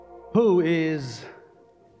Who is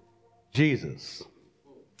Jesus?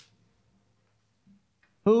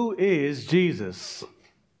 Who is Jesus?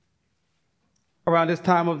 Around this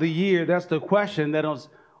time of the year, that's the question that is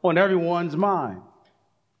on everyone's mind.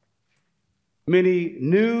 Many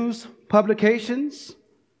news publications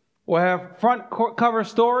will have front cover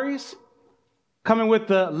stories coming with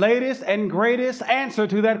the latest and greatest answer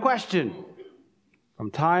to that question. From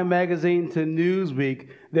Time Magazine to Newsweek,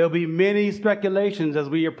 there'll be many speculations as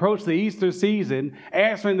we approach the Easter season,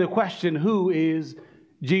 answering the question, who is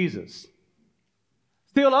Jesus?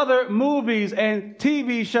 Still other movies and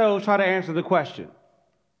TV shows try to answer the question.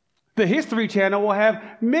 The History Channel will have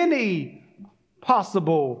many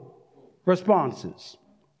possible responses.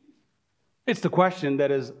 It's the question that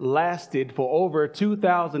has lasted for over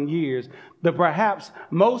 2,000 years, the perhaps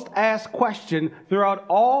most asked question throughout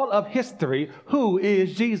all of history: who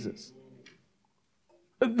is Jesus?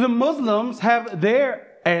 The Muslims have their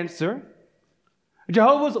answer.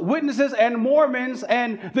 Jehovah's Witnesses and Mormons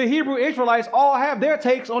and the Hebrew Israelites all have their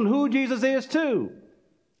takes on who Jesus is too.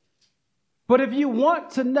 But if you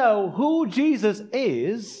want to know who Jesus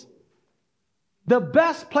is, the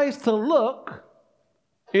best place to look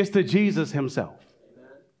is to Jesus himself.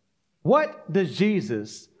 What does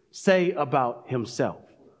Jesus say about himself?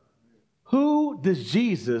 Who does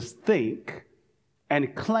Jesus think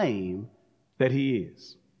and claim that he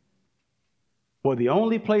is? Well, the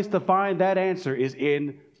only place to find that answer is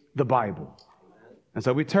in the Bible. And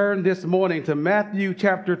so we turn this morning to Matthew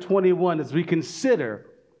chapter 21 as we consider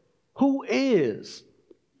who is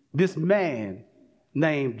this man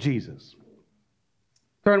named Jesus.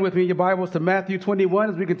 Turn with me in your Bibles to Matthew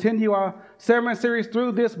 21 as we continue our sermon series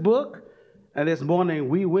through this book. And this morning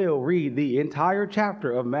we will read the entire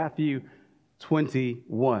chapter of Matthew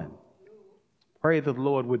 21. Pray that the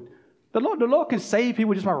Lord can save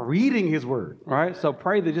people just by reading his word, right? So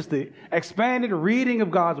pray that just the expanded reading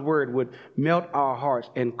of God's word would melt our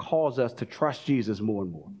hearts and cause us to trust Jesus more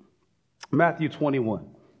and more. Matthew 21.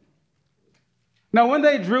 Now when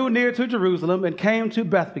they drew near to Jerusalem and came to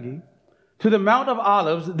Bethphage, to the Mount of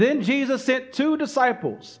Olives, then Jesus sent 2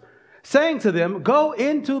 disciples, saying to them, "Go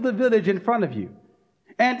into the village in front of you,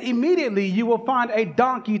 and immediately you will find a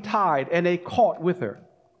donkey tied and a colt with her.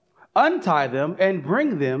 Untie them and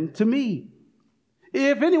bring them to me.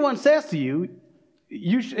 If anyone says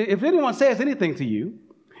anything to you,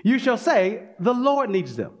 you shall say, 'The Lord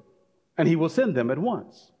needs them,' and he will send them at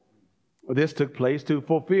once." This took place to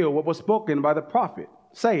fulfill what was spoken by the prophet,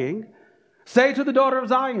 saying, "Say to the daughter of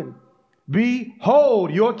Zion,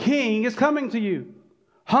 behold, your king is coming to you,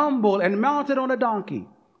 humble and mounted on a donkey,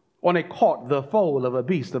 on a colt, the foal of a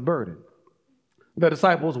beast of burden." The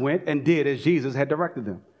disciples went and did as Jesus had directed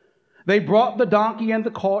them. They brought the donkey and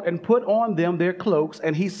the colt and put on them their cloaks,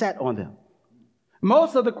 and he sat on them.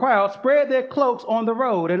 Most of the crowd spread their cloaks on the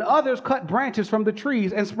road, and others cut branches from the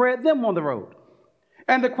trees and spread them on the road.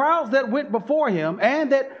 And the crowds that went before him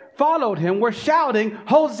and that followed him were shouting,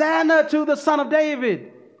 "Hosanna to the Son of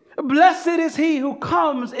David! Blessed is he who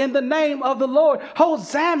comes in the name of the Lord!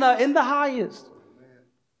 Hosanna in the highest!"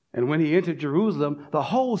 And when he entered Jerusalem, the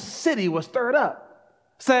whole city was stirred up,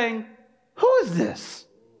 saying, "Who is this?"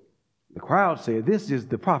 The crowd said, "This is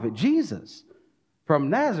the prophet Jesus from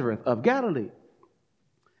Nazareth of Galilee."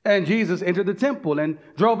 And Jesus entered the temple and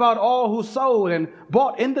drove out all who sold and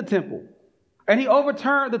bought in the temple. And he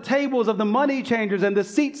overturned the tables of the money changers and the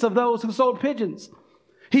seats of those who sold pigeons.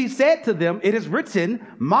 He said to them, "It is written,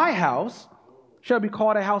 'My house shall be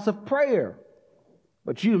called a house of prayer,'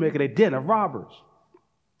 but you make it a den of robbers."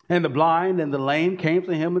 And the blind and the lame came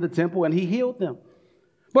to him in the temple, and he healed them.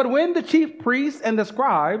 But when the chief priests and the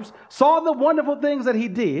scribes saw the wonderful things that he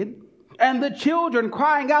did, and the children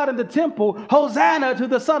crying out in the temple, "Hosanna to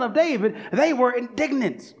the Son of David," they were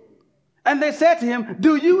indignant. And they said to him,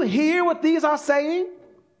 "Do you hear what these are saying?"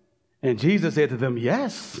 And Jesus said to them,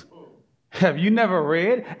 "Yes. Have you never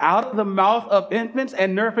read, 'Out of the mouth of infants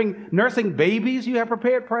and nursing babies you have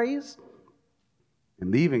prepared praise'?"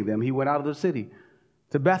 And leaving them, he went out of the city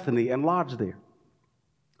to Bethany and lodged there.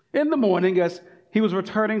 In the morning, as he was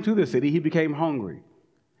returning to the city, he became hungry.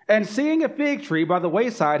 And seeing a fig tree by the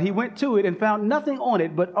wayside, he went to it and found nothing on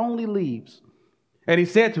it but only leaves. And he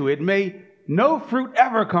said to it, "May no fruit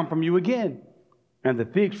ever come from you again." And the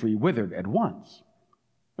fig tree withered at once.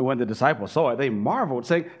 And when the disciples saw it, they marveled,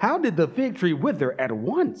 saying, "How did the fig tree wither at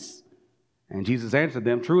once?" And Jesus answered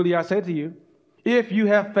them, "Truly I say to you, if you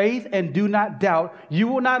have faith and do not doubt, you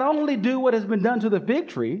will not only do what has been done to the fig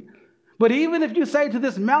tree, but even if you say to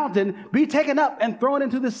this mountain, 'Be taken up and thrown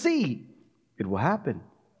into the sea,' it will happen.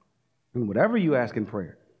 And whatever you ask in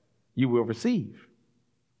prayer, you will receive,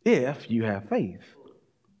 if you have faith."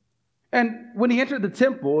 And when he entered the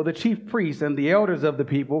temple, the chief priests and the elders of the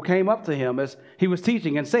people came up to him as he was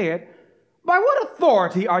teaching and said, "By what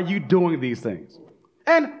authority are you doing these things?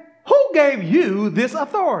 And who gave you this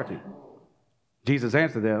authority?" Jesus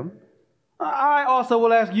answered them, "I also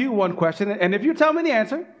will ask you one question, and if you tell me the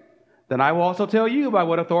answer, then I will also tell you by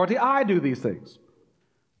what authority I do these things.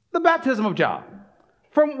 The baptism of John,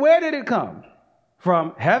 from where did it come?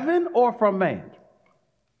 From heaven or from man?"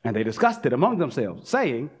 And they discussed it among themselves,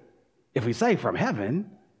 saying, "If we say from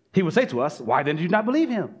heaven, he will say to us, 'Why then did you not believe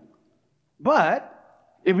him?' But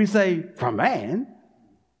if we say from man,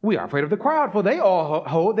 we are afraid of the crowd, for they all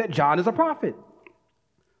hold that John is a prophet."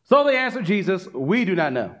 So they answered Jesus, "We do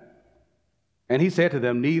not know." And he said to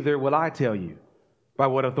them, "Neither will I tell you by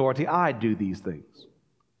what authority I do these things.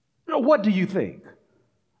 What do you think?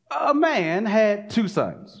 A man had 2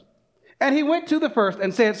 sons, and he went to the first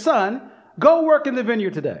and said, 'Son, go work in the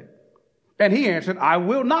vineyard today.' And he answered, 'I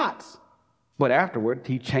will not.' But afterward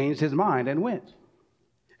he changed his mind and went.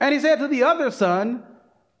 And he said to the other son,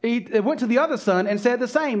 he went to the other son and said the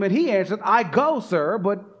same. And he answered, 'I go, sir,'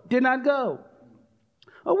 but did not go.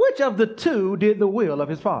 Which of the 2 did the will of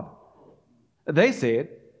his father?" They said,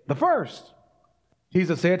 "The first."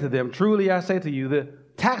 Jesus said to them, "Truly I say to you, the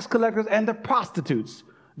tax collectors and the prostitutes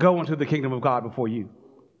go into the kingdom of God before you.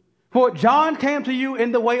 For John came to you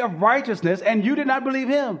in the way of righteousness, and you did not believe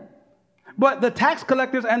him. But the tax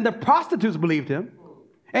collectors and the prostitutes believed him.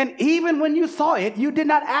 And even when you saw it, you did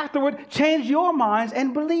not afterward change your minds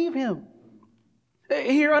and believe him."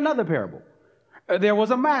 Hear another parable. There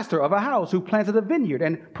was a master of a house who planted a vineyard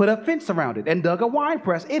and put a fence around it and dug a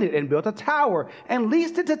winepress in it and built a tower and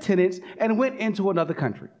leased it to tenants and went into another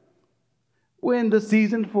country. When the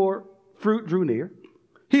season for fruit drew near,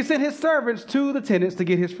 he sent his servants to the tenants to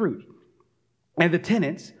get his fruit. And the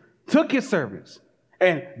tenants took his servants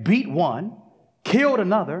and beat one, killed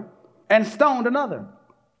another, and stoned another.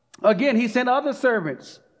 Again, he sent other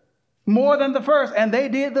servants, more than the first, and they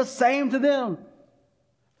did the same to them.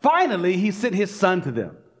 Finally, he sent his son to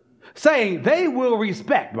them, saying, "They will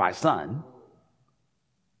respect my son."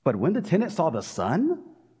 But when the tenants saw the son,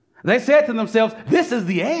 they said to themselves, "This is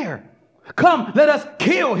the heir. Come, let us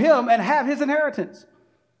kill him and have his inheritance."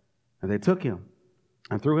 And they took him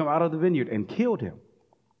and threw him out of the vineyard and killed him.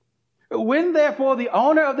 When therefore the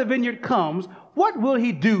owner of the vineyard comes, what will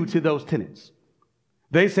he do to those tenants?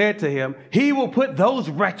 They said to him, "He will put those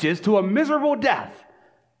wretches to a miserable death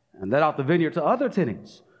and let out the vineyard to other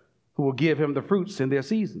tenants who will give him the fruits in their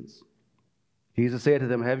seasons." Jesus said to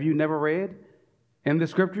them, "Have you never read in the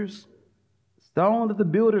scriptures? Stone that the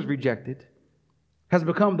builders rejected has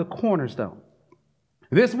become the cornerstone.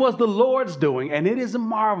 This was the Lord's doing, and it is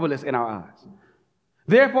marvelous in our eyes.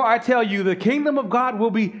 Therefore, I tell you, the kingdom of God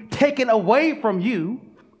will be taken away from you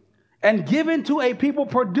and given to a people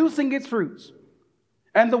producing its fruits.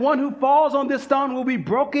 And the one who falls on this stone will be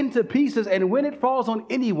broken to pieces, and when it falls on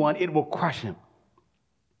anyone, it will crush him."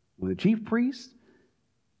 When the chief priests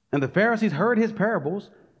and the Pharisees heard his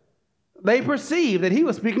parables, they perceived that he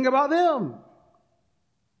was speaking about them.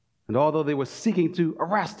 And although they were seeking to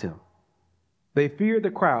arrest him, they feared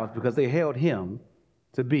the crowds because they held him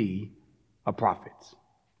to be a prophet.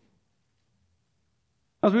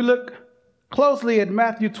 As we look closely at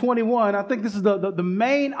Matthew 21, I think this is the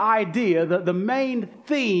main idea, the main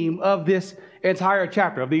theme of this entire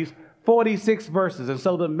chapter, of these 46 verses. And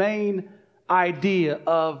so the main idea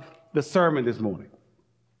of the sermon this morning: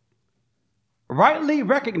 rightly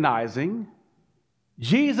recognizing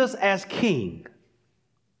Jesus as King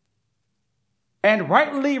and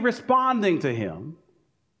rightly responding to him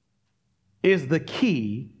is the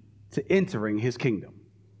key to entering his kingdom.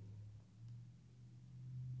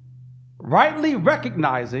 Rightly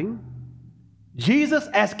recognizing Jesus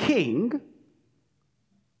as King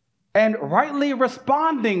and rightly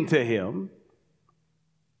responding to him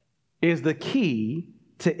is the key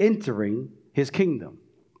to entering his kingdom.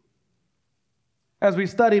 As we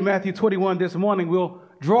study Matthew 21 this morning, we'll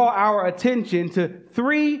draw our attention to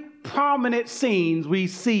 3 prominent scenes we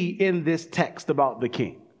see in this text about the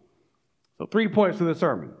king. So 3 points to the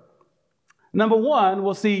sermon. Number 1,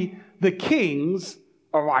 we'll see the king's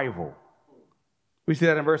arrival. We see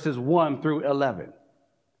that in verses 1 through 11.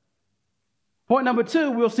 Point number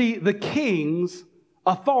 2, we'll see the king's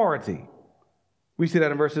authority. We see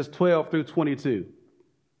that in verses 12 through 22.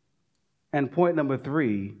 And point number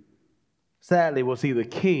 3, sadly, we'll see the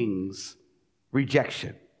king's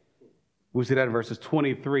rejection. We'll see that in verses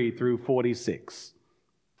 23 through 46.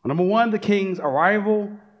 Number 1, the king's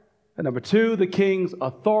arrival. And number 2, the king's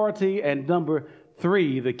authority. And number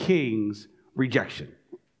 3, the king's rejection.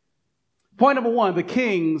 Point number 1, the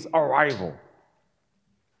king's arrival.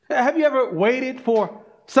 Have you ever waited for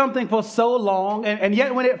something for so long, and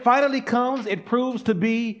yet when it finally comes, it proves to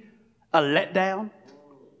be a letdown?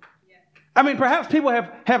 I mean, perhaps people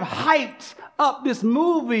have hyped up this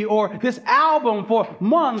movie or this album for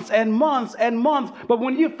months and months and months, but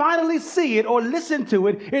when you finally see it or listen to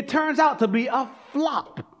it, it turns out to be a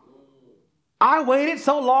flop. I waited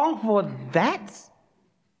so long for that?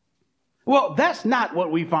 Well, that's not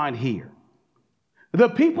what we find here. The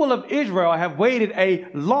people of Israel have waited a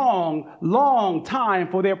long, long time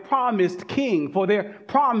for their promised king, for their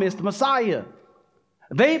promised Messiah.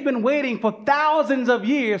 They've been waiting for thousands of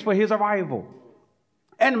years for his arrival.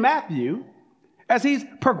 And Matthew, as he's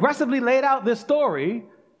progressively laid out this story,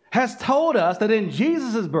 has told us that in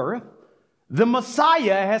Jesus' birth, the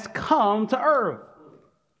Messiah has come to earth.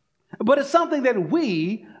 But it's something that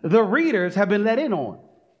we, the readers, have been let in on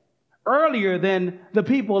earlier than the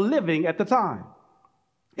people living at the time.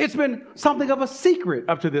 It's been something of a secret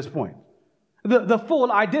up to this point, the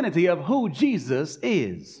full identity of who Jesus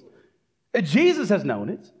is. Jesus has known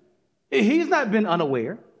it. He's not been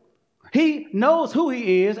unaware. He knows who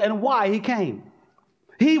he is and why he came.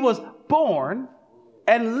 He was born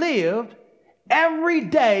and lived every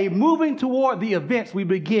day moving toward the events we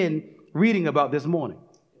begin reading about this morning.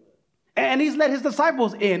 And he's let his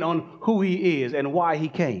disciples in on who he is and why he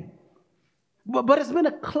came. But it's been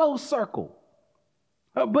a closed circle.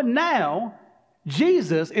 But now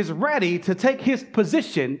Jesus is ready to take his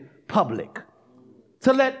position public,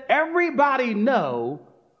 to let everybody know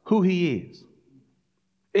who he is.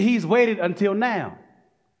 He's waited until now,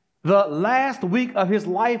 the last week of his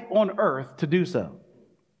life on earth, to do so.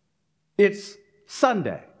 It's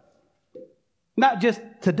Sunday. Not just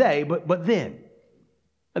today, but then.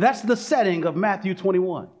 That's the setting of Matthew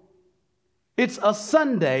 21. It's a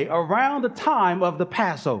Sunday around the time of the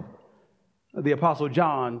Passover. The Apostle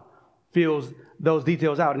John fills those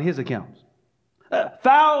details out in his accounts.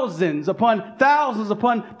 Thousands upon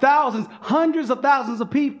thousands, hundreds of thousands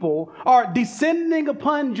of people are descending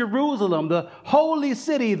upon Jerusalem, the holy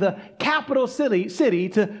city, the capital city,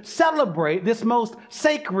 to celebrate this most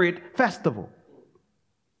sacred festival.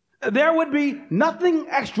 There would be nothing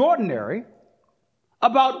extraordinary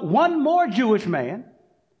about one more Jewish man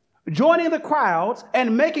joining the crowds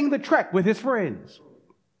and making the trek with his friends,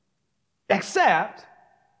 except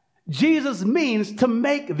Jesus means to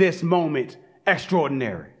make this moment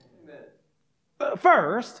extraordinary.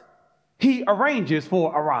 First, he arranges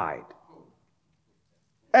for a ride.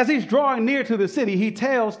 As he's drawing near to the city, he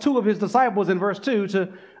tells two of his disciples in verse 2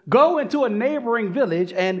 to go into a neighboring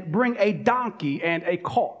village and bring a donkey and a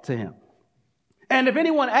colt to him. And if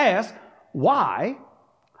anyone asks why,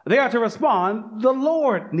 they are to respond, the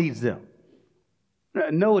Lord needs them.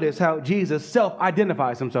 Notice how Jesus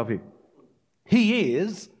self-identifies himself here. He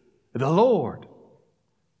is the Lord.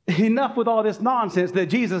 Enough with all this nonsense that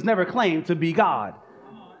Jesus never claimed to be God.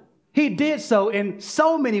 He did so in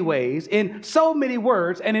so many ways, in so many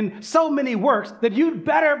words, and in so many works that you'd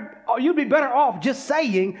be better off just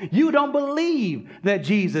saying you don't believe that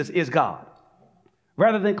Jesus is God,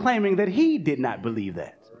 rather than claiming that he did not believe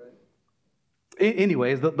that.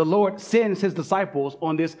 Anyways, the Lord sends his disciples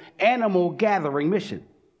on this animal gathering mission.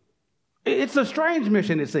 It's a strange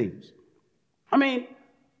mission, it seems. I mean,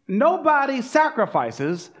 nobody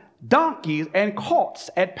sacrifices donkeys and colts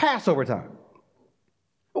at Passover time.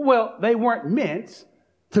 Well, they weren't meant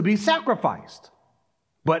to be sacrificed,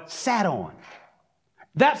 but sat on.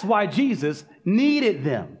 That's why Jesus needed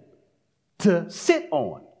them to sit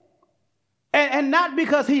on. And not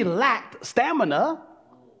because he lacked stamina,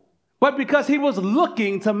 but because he was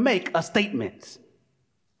looking to make a statement.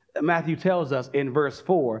 Matthew tells us in verse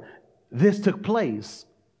 4, this took place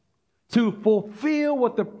to fulfill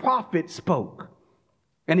what the prophet spoke.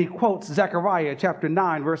 And he quotes Zechariah chapter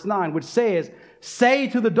 9, verse 9, which says, say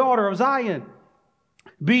to the daughter of Zion,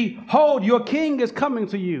 behold, your king is coming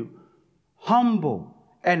to you, humble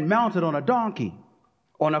and mounted on a donkey,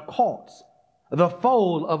 on a colt, the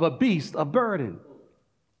foal of a beast of burden.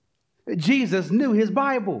 Jesus knew his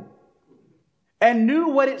Bible and knew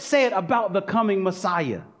what it said about the coming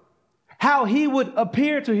Messiah, how he would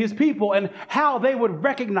appear to his people and how they would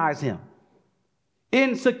recognize him.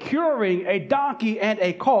 In securing a donkey and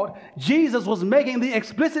a colt, Jesus was making the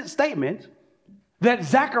explicit statement that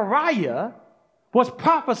Zechariah was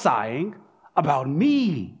prophesying about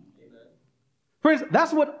me. Amen. Friends,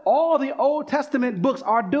 that's what all the Old Testament books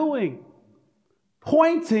are doing,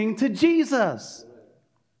 pointing to Jesus.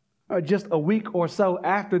 Just a week or so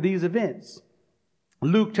after these events,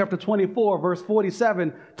 Luke chapter 24, verse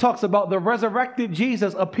 47 talks about the resurrected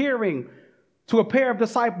Jesus appearing to a pair of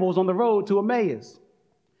disciples on the road to Emmaus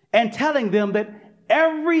and telling them that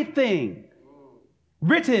everything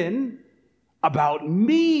written about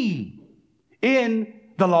me in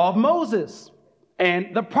the law of Moses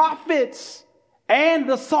and the prophets and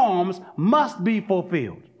the Psalms must be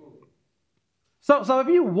fulfilled. So if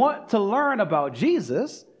you want to learn about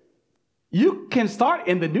Jesus, you can start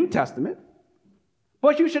in the New Testament,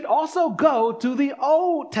 but you should also go to the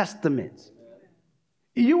Old Testament.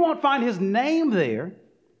 You won't find his name there,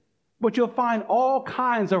 but you'll find all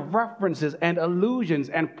kinds of references and allusions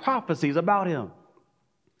and prophecies about him.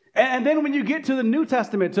 And then when you get to the New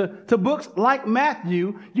Testament, to books like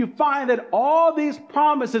Matthew, you find that all these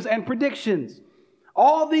promises and predictions,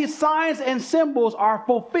 all these signs and symbols are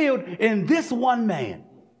fulfilled in this one man,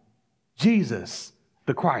 Jesus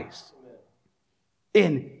the Christ,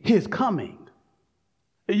 in his coming.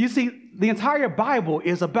 You see, the entire Bible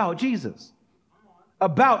is about Jesus,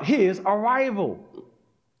 about his arrival.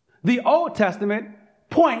 The Old Testament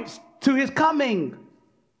points to his coming.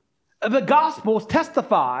 The Gospels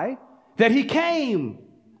testify that he came,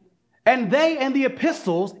 and they and the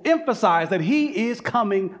epistles emphasize that he is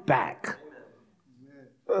coming back.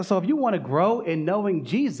 So if you want to grow in knowing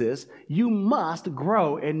Jesus, you must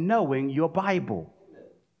grow in knowing your Bible.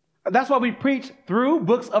 That's why we preach through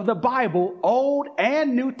books of the Bible, Old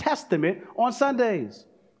and New Testament, on Sundays.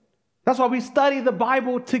 That's why we study the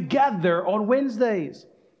Bible together on Wednesdays.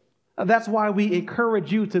 That's why we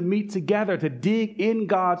encourage you to meet together to dig in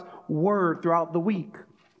God's word throughout the week.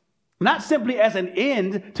 Not simply as an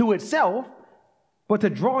end to itself, but to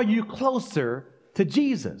draw you closer to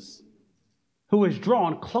Jesus, who is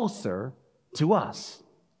drawn closer to us.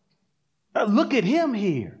 Look at him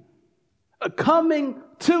here, coming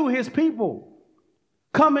to his people,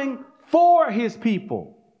 coming for his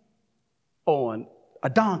people on a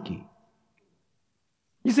donkey.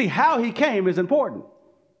 You see, how he came is important.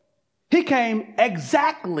 He came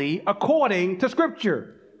exactly according to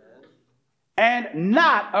Scripture and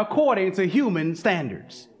not according to human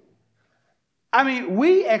standards. I mean,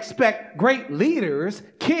 we expect great leaders,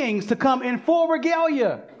 kings, to come in full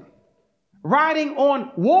regalia, riding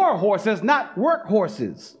on war horses, not work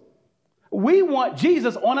horses. We want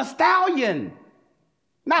Jesus on a stallion,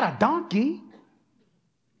 not a donkey,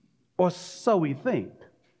 or so we think.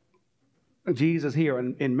 Jesus here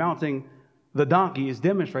in mounting the donkey is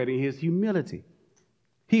demonstrating his humility.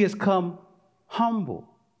 He has come humble.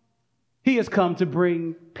 He has come to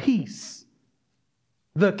bring peace.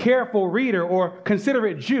 The careful reader or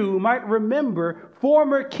considerate Jew might remember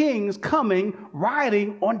former kings coming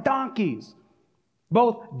riding on donkeys.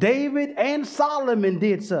 Both David and Solomon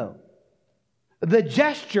did so. The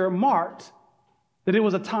gesture marked that it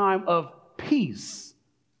was a time of peace,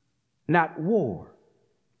 not war.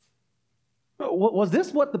 Was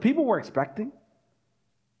this what the people were expecting?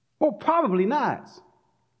 Well, probably not.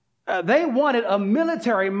 They wanted a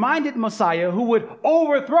military-minded Messiah who would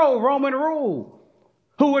overthrow Roman rule,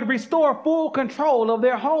 who would restore full control of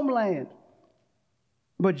their homeland.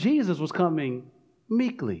 But Jesus was coming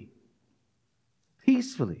meekly,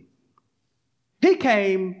 peacefully. He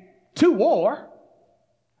came to war,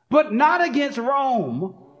 but not against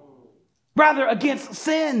Rome, rather against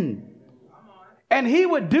sin. And he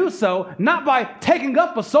would do so not by taking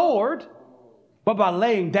up a sword, but by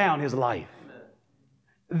laying down his life.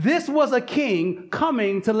 This was a king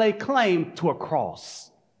coming to lay claim to a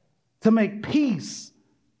cross, to make peace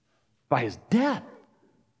by his death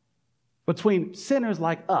between sinners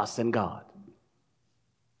like us and God,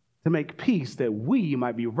 to make peace that we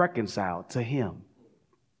might be reconciled to him.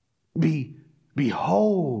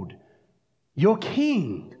 Behold, your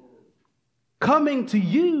king coming to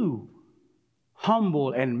you,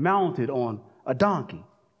 humble and mounted on a donkey.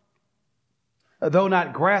 Though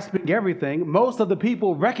not grasping everything, most of the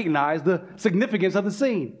people recognize the significance of the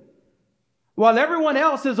scene. While everyone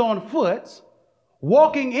else is on foot,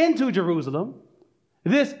 walking into Jerusalem,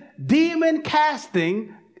 this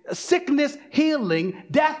demon-casting, sickness-healing,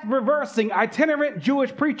 death-reversing, itinerant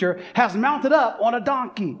Jewish preacher has mounted up on a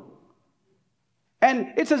donkey.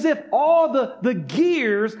 And it's as if all the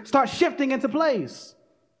gears start shifting into place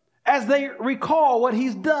as they recall what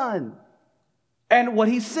he's done and what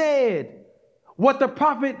he said, what the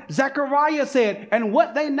prophet Zechariah said, and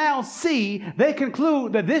what they now see. They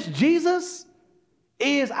conclude that this Jesus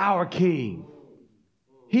is our king.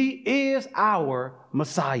 He is our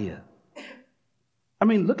Messiah. I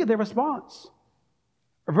mean, look at their response.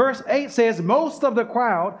 Verse 8 says, most of the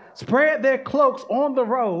crowd spread their cloaks on the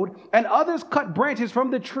road, and others cut branches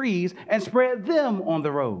from the trees and spread them on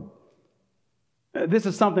the road. This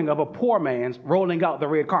is something of a poor man's rolling out the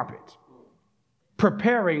red carpet,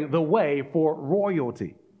 preparing the way for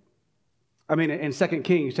royalty. In 2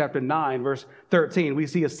 Kings chapter 9, verse 13, we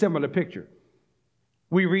see a similar picture.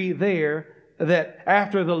 We read there that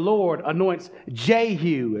after the Lord anoints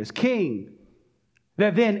Jehu as king,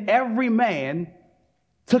 that then every man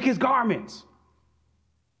took his garments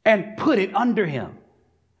and put it under him.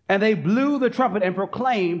 And they blew the trumpet and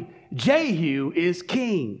proclaimed, Jehu is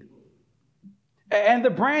king. And the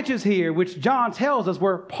branches here, which John tells us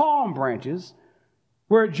were palm branches,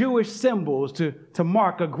 were Jewish symbols to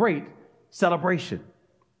mark a great celebration.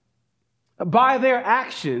 By their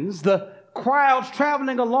actions, the crowds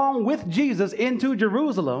traveling along with Jesus into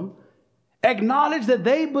Jerusalem acknowledge that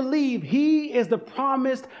they believe he is the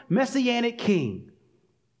promised messianic king.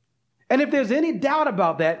 And if there's any doubt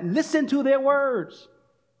about that, listen to their words.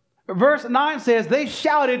 Verse 9 says, they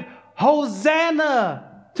shouted,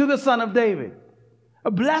 Hosanna to the Son of David.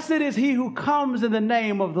 Blessed is he who comes in the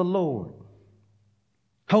name of the Lord.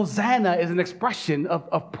 Hosanna is an expression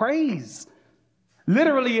of praise.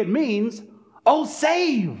 Literally, it means, oh,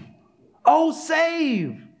 save. Oh,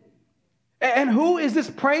 save. And who is this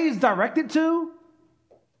praise directed to?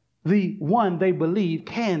 The one they believe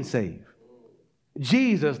can save.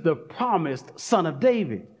 Jesus, the promised Son of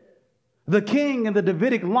David. The king in the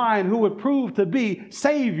Davidic line who would prove to be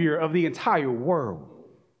Savior of the entire world.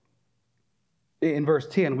 In verse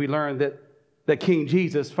 10, we learn that King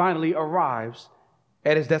Jesus finally arrives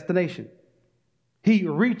at his destination. He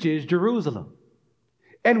reaches Jerusalem.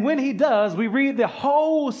 And when he does, we read the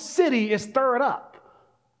whole city is stirred up,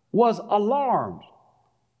 was alarmed.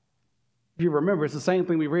 If you remember, it's the same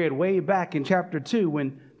thing we read way back in chapter 2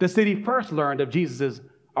 when the city first learned of Jesus'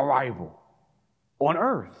 arrival on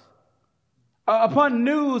earth. Upon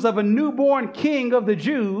news of a newborn king of the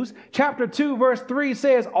Jews, chapter 2, verse 3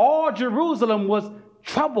 says, all Jerusalem was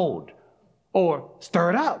troubled or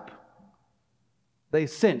stirred up. They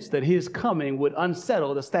sensed that his coming would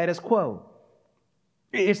unsettle the status quo.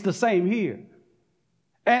 It's the same here.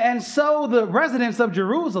 And so the residents of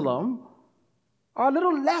Jerusalem are a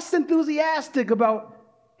little less enthusiastic about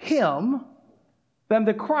him than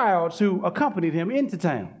the crowds who accompanied him into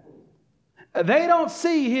town. They don't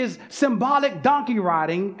see his symbolic donkey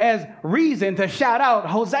riding as reason to shout out,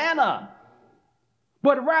 Hosanna,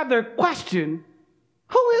 but rather question,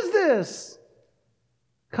 who is this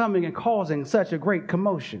coming and causing such a great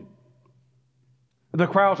commotion? The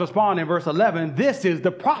crowds respond in verse 11, this is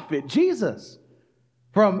the prophet Jesus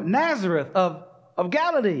from Nazareth of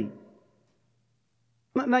Galilee.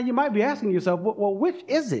 Now you might be asking yourself, well, which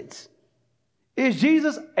is it? Is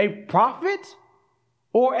Jesus a prophet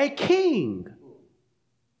or a king?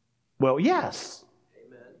 Well, yes.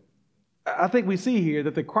 Amen. I think we see here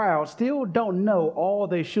that the crowd still don't know all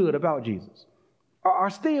they should about Jesus, are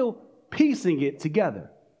still piecing it together.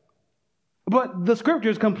 But the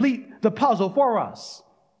scriptures complete the puzzle for us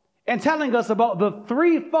and telling us about the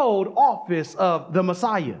threefold office of the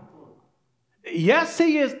Messiah. Yes,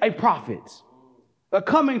 he is a prophet,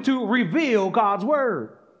 coming to reveal God's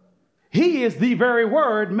word. He is the very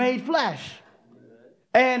word made flesh.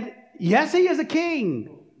 And yes, he is a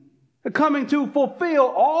king, coming to fulfill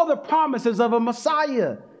all the promises of a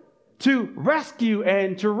Messiah, to rescue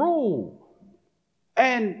and to rule.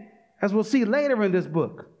 And as we'll see later in this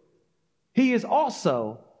book, he is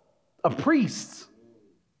also a priest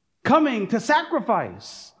coming to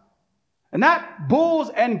sacrifice, and not bulls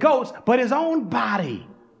and goats, but his own body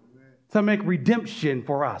to make redemption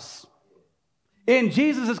for us. In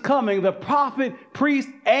Jesus' coming, the prophet, priest,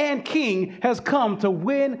 and king has come to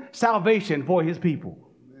win salvation for his people.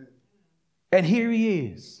 Amen. And here he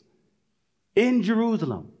is in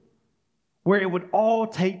Jerusalem, where it would all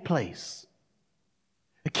take place.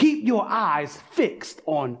 Keep your eyes fixed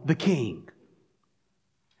on the king.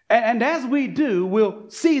 And as we do, we'll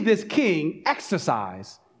see this king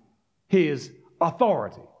exercise his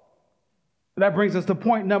authority. That brings us to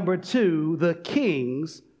point number 2, the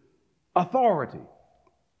king's authority.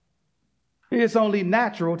 It's only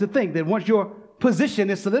natural to think that once your position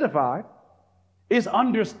is solidified, is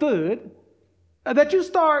understood, that you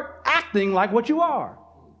start acting like what you are.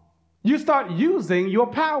 You start using your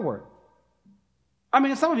power.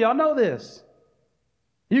 Some of y'all know this.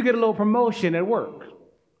 You get a little promotion at work,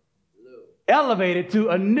 elevated to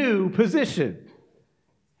a new position.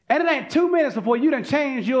 And it ain't 2 minutes before you done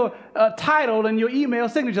change your title and your email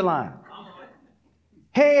signature line.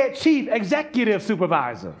 Head chief executive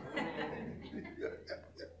supervisor.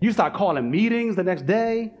 You start calling meetings the next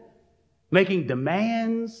day, making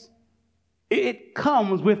demands. It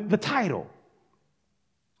comes with the title.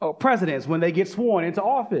 Presidents, when they get sworn into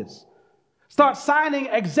office, start signing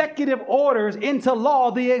executive orders into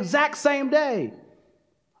law the exact same day,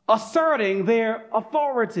 asserting their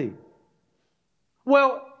authority.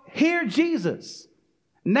 Well, here Jesus,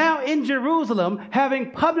 now in Jerusalem,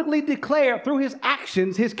 having publicly declared through his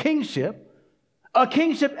actions his kingship, a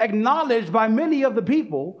kingship acknowledged by many of the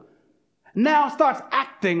people, now starts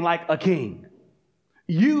acting like a king,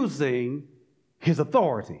 using his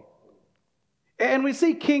authority. And we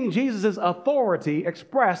see King Jesus' authority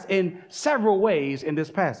expressed in several ways in this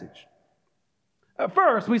passage.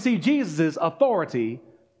 First, we see Jesus' authority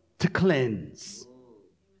to cleanse.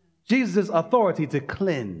 Jesus' authority to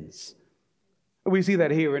cleanse. We see that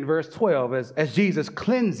here in verse 12 as Jesus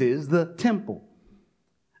cleanses the temple.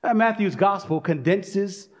 Matthew's gospel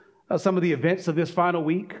condenses some of the events of this final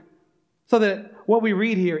week so that what we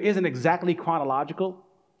read here isn't exactly chronological.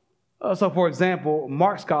 So, for example,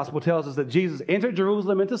 Mark's gospel tells us that Jesus entered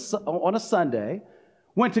Jerusalem on a Sunday,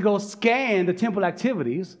 went to go scan the temple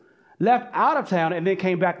activities, left out of town, and then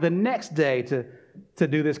came back the next day to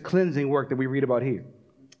do this cleansing work that we read about here.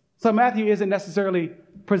 So Matthew isn't necessarily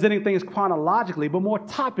presenting things chronologically, but more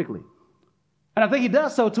topically. And I think he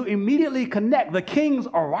does so to immediately connect the king's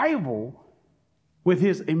arrival with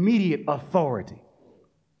his immediate authority.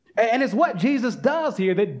 And it's what Jesus does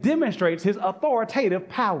here that demonstrates his authoritative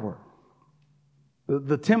power.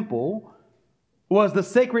 The temple was the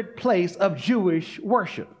sacred place of Jewish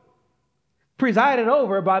worship, presided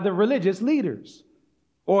over by the religious leaders,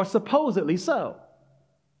 or supposedly so.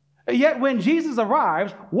 Yet when Jesus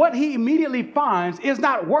arrives, what he immediately finds is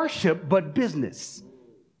not worship, but business,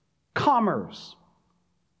 commerce.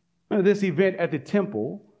 This event at the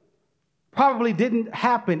temple probably didn't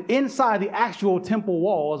happen inside the actual temple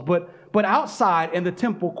walls, but outside in the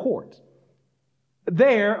temple court.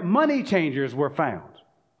 There, money changers were found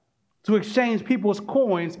to exchange people's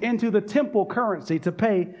coins into the temple currency to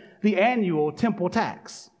pay the annual temple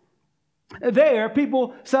tax. There,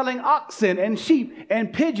 people selling oxen and sheep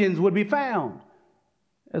and pigeons would be found,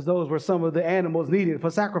 as those were some of the animals needed for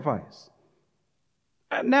sacrifice.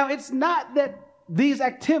 Now, it's not that these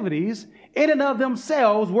activities in and of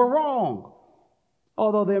themselves were wrong,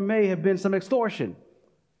 although there may have been some extortion,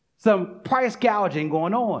 some price gouging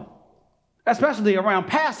going on, especially around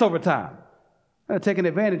Passover time, taking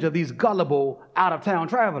advantage of these gullible out-of-town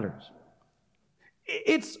travelers.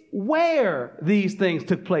 It's where these things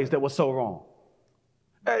took place that was so wrong.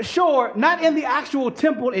 Sure, not in the actual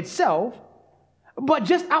temple itself, but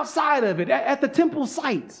just outside of it, at the temple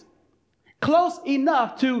site, close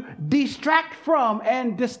enough to distract from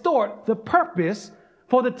and distort the purpose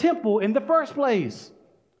for the temple in the first place,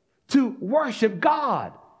 to worship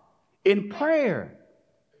God in prayer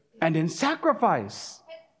and in sacrifice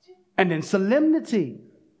and in solemnity.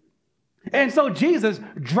 And so Jesus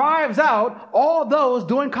drives out all those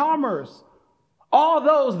doing commerce, all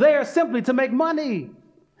those there simply to make money.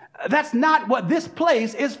 That's not what this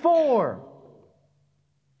place is for.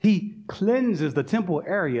 He cleanses the temple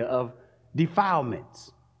area of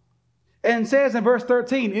defilements and says in verse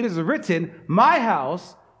 13, it is written, my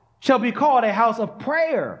house shall be called a house of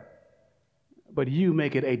prayer, but you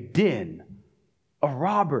make it a den of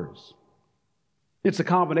robbers. It's a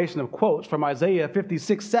combination of quotes from Isaiah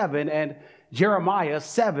 56:7 and Jeremiah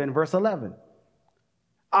 7, verse 11.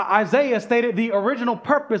 Isaiah stated the original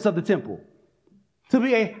purpose of the temple, to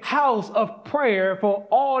be a house of prayer for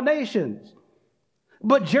all nations.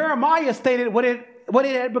 But Jeremiah stated what it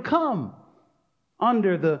had become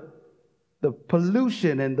under the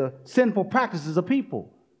pollution and the sinful practices of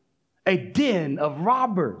people. A den of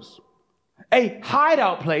robbers, a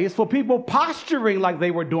hideout place for people posturing like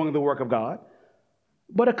they were doing the work of God,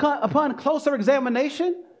 but upon closer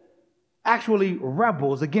examination, actually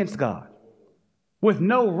rebels against God with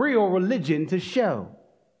no real religion to show.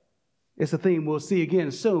 It's a theme we'll see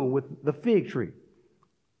again soon with the fig tree.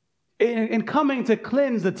 In coming to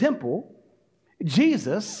cleanse the temple,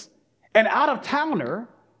 Jesus, an out-of-towner,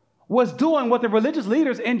 was doing what the religious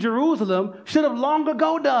leaders in Jerusalem should have long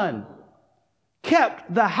ago done: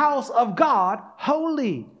 kept the house of God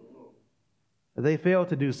holy. They failed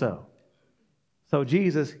to do so. So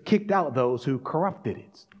Jesus kicked out those who corrupted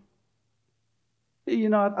it. You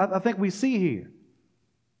know, I think we see here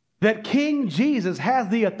that King Jesus has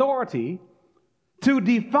the authority to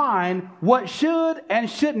define what should and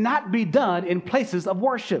should not be done in places of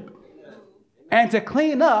worship, and to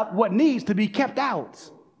clean up what needs to be kept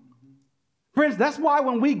out. Friends, that's why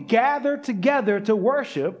when we gather together to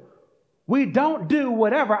worship, we don't do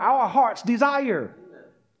whatever our hearts desire.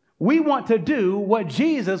 We want to do what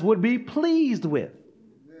Jesus would be pleased with.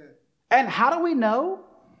 And how do we know?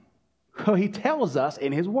 Well, he tells us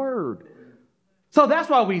in his word. So that's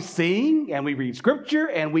why we sing and we read scripture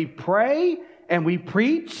and we pray and we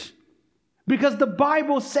preach, because the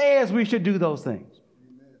Bible says we should do those things.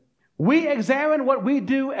 we examine what we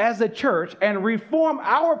do as a church and reform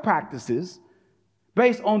our practices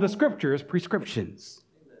based on the scripture's prescriptions.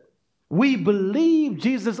 We believe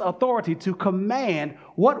Jesus' authority to command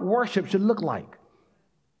what worship should look like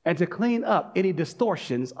and to clean up any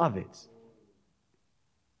distortions of it.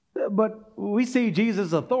 But we see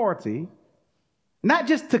Jesus' authority not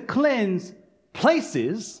just to cleanse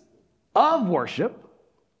places of worship,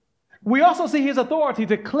 we also see his authority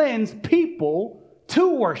to cleanse people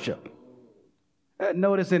to worship.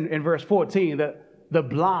 Notice in verse 14 that the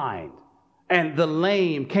blind and the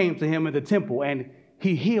lame came to him in the temple and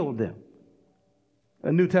he healed them.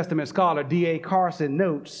 A New Testament scholar, D.A. Carson,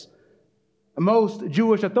 notes most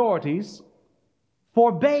Jewish authorities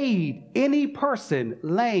forbade any person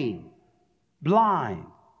lame, blind,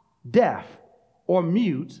 deaf, or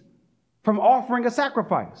mute from offering a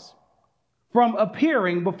sacrifice, from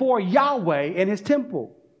appearing before Yahweh in his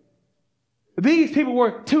temple. These people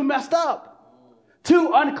were too messed up,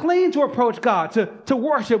 too unclean to approach God, to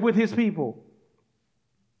worship with his people.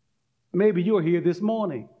 Maybe you're here this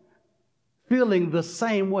morning feeling the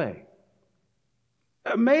same way.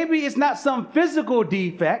 Maybe it's not some physical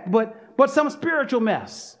defect, but some spiritual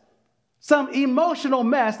mess, some emotional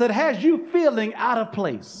mess that has you feeling out of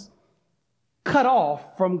place, cut off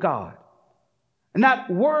from God,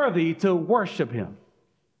 not worthy to worship him.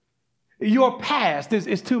 Your past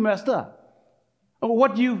is too messed up.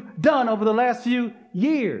 What you've done over the last few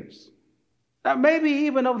years, maybe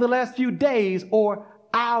even over the last few days or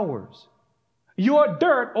hours. Your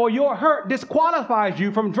dirt or your hurt disqualifies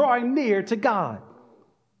you from drawing near to God.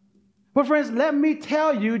 But friends, let me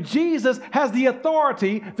tell you, Jesus has the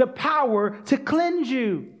authority, the power to cleanse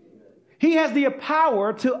you. He has the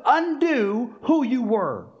power to undo who you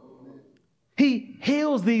were. He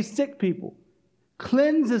heals these sick people,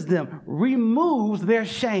 cleanses them, removes their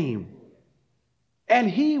shame, and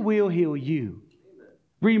he will heal you.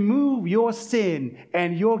 Remove your sin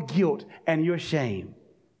and your guilt and your shame.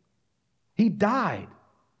 He died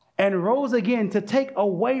and rose again to take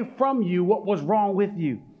away from you what was wrong with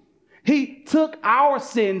you. He took our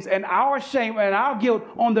sins and our shame and our guilt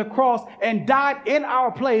on the cross and died in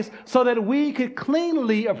our place so that we could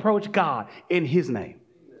cleanly approach God in his name.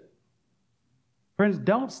 Friends,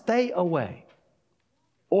 don't stay away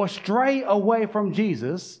or stray away from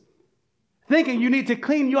Jesus thinking you need to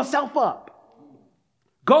clean yourself up.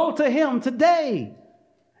 Go to him today.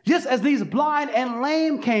 Just as these blind and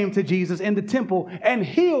lame came to Jesus in the temple, and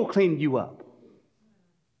he'll clean you up.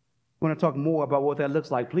 I want to talk more about what that looks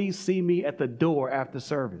like. Please see me at the door after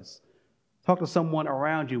service. Talk to someone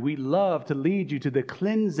around you. We love to lead you to the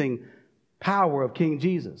cleansing power of King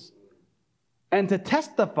Jesus and to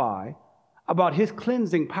testify about his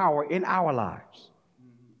cleansing power in our lives.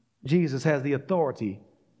 Jesus has the authority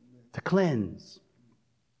to cleanse.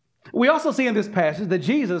 We also see in this passage that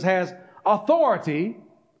Jesus has authority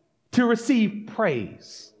to receive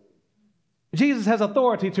praise. Jesus has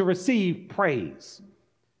authority to receive praise.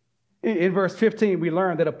 In verse 15, we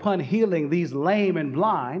learn that upon healing these lame and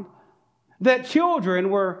blind, that children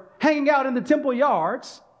were hanging out in the temple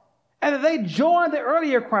yards, and that they joined the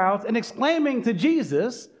earlier crowds in exclaiming to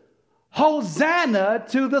Jesus, "Hosanna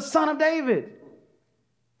to the Son of David."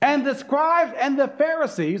 And the scribes and the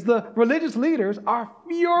Pharisees, the religious leaders, are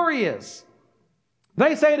furious.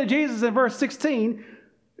 They say to Jesus in verse 16,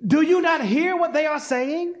 "Do you not hear what they are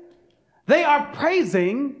saying? They are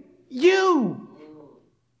praising you."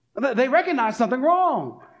 They recognize something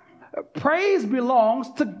wrong. Praise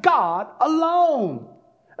belongs to God alone.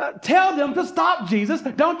 Tell them to stop, Jesus.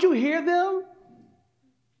 Don't you hear them?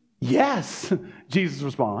 Yes, Jesus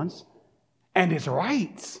responds, and it's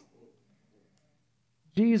right.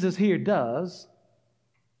 Jesus here does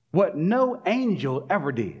what no angel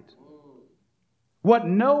ever did, what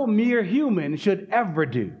no mere human should ever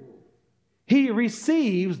do. He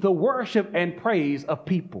receives the worship and praise of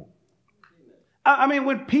people. I mean,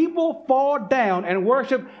 when people fall down and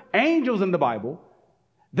worship angels in the Bible,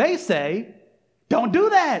 they say, "Don't do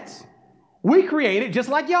that. We created just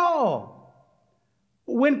like y'all."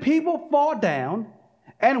 When people fall down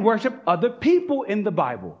and worship other people in the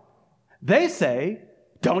Bible, they say,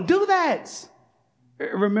 "Don't do that."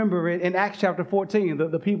 Remember in Acts chapter 14,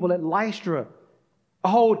 the people at Lystra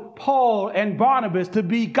hold Paul and Barnabas to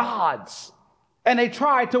be gods, and they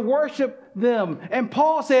tried to worship them. And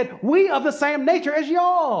Paul said, "We are the same nature as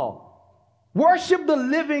y'all. Worship the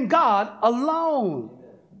living God alone."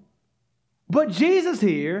 But Jesus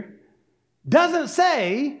here doesn't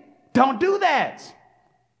say, "Don't do that."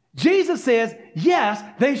 Jesus says, yes,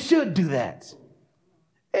 they should do that.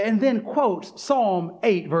 And then quotes Psalm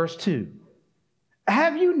 8, verse 2.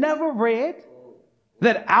 Have you never read?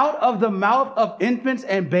 that out of the mouth of infants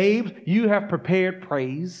and babes you have prepared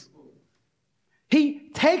praise. He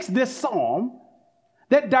takes this psalm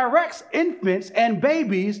that directs infants and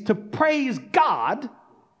babies to praise God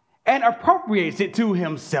and appropriates it to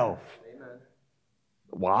himself. Amen.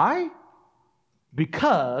 Why?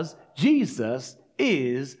 Because Jesus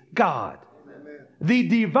is God, amen, the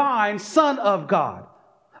divine Son of God,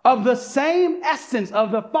 of the same essence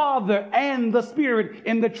of the Father and the Spirit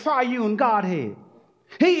in the triune Godhead.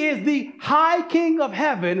 He is the high King of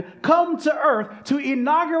heaven, come to earth to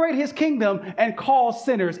inaugurate his kingdom and call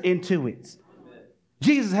sinners into it. Amen.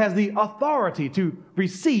 Jesus has the authority to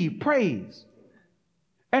receive praise.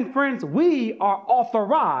 And friends, we are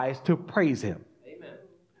authorized to praise him. Amen.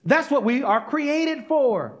 That's what we are created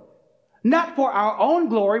for. Not for our own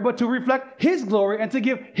glory, but to reflect his glory and to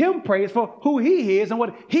give him praise for who he is and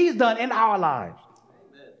what he's done in our lives.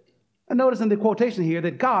 Amen. And notice in the quotation here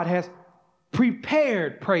that God has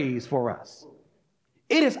prepared praise for us.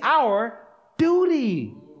 It is our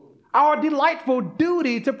duty, our delightful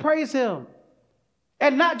duty to praise him.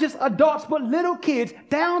 And not just adults, but little kids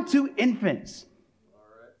down to infants. All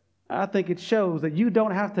right. I think it shows that you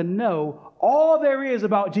don't have to know all there is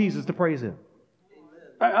about Jesus to praise him.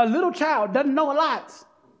 A little child doesn't know a lot.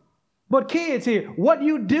 But kids here, what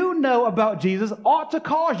you do know about Jesus ought to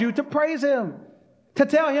cause you to praise him, to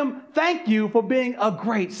tell him thank you for being a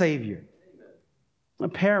great Savior.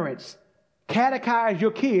 And parents, catechize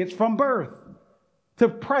your kids from birth to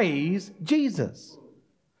praise Jesus.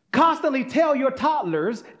 Constantly tell your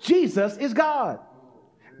toddlers Jesus is God.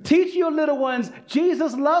 Teach your little ones,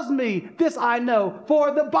 Jesus loves me, this I know,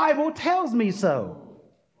 for the Bible tells me so.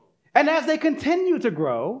 And as they continue to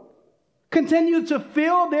grow, continue to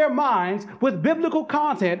fill their minds with biblical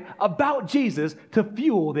content about Jesus to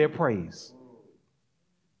fuel their praise.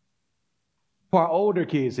 For our older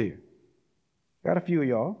kids here, got a few of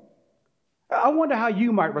y'all, I wonder how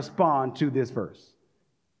you might respond to this verse.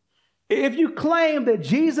 If you claim that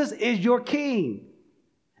Jesus is your king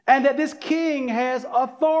and that this king has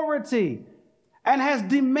authority and has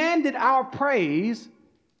demanded our praise,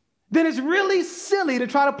 then it's really silly to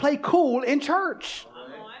try to play cool in church. All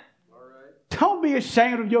right. Don't be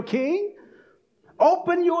ashamed of your king.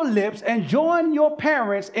 Open your lips and join your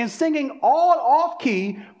parents in singing all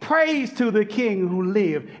off-key praise to the king who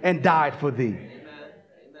lived and died for thee.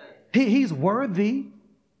 Amen. He's worthy.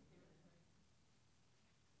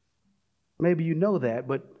 Maybe you know that,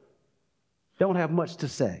 but don't have much to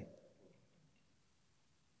say.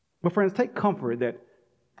 But friends, take comfort that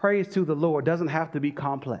praise to the Lord doesn't have to be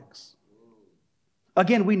complex.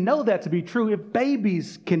 Again, we know that to be true if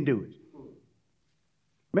babies can do it.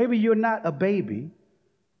 Maybe you're not a baby,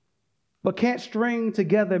 but can't string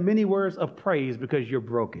together many words of praise because you're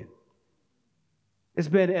broken. It's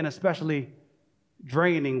been an especially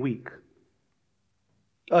draining week,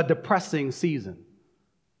 a depressing season.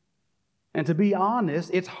 And to be honest,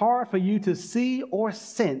 it's hard for you to see or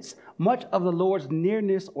sense much of the Lord's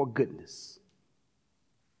nearness or goodness.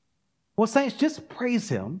 Well, saints, just praise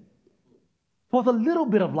him for the little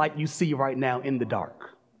bit of light you see right now in the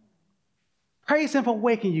dark. Praise him for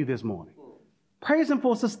waking you this morning. Praise him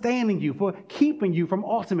for sustaining you, for keeping you from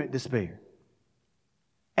ultimate despair.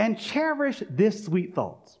 And cherish this sweet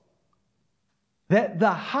thought that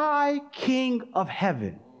the high King of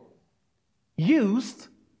heaven used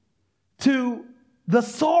to the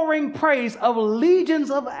soaring praise of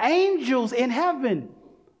legions of angels in heaven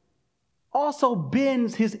also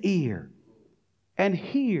bends his ear and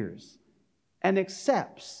hears and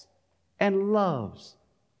accepts and loves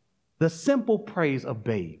the simple praise of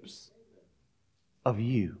babes, of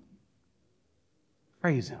you.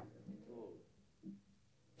 Praise him.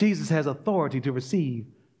 Jesus has authority to receive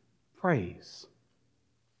praise.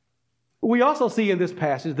 We also see in this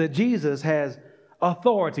passage that Jesus has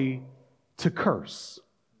authority to curse,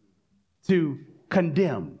 to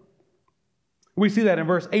condemn. We see that in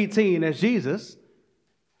verse 18 as Jesus,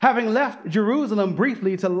 having left Jerusalem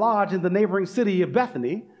briefly to lodge in the neighboring city of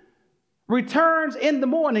Bethany, returns in the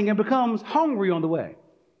morning and becomes hungry on the way.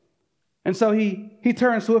 And so he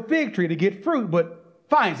turns to a fig tree to get fruit, but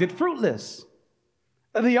finds it fruitless.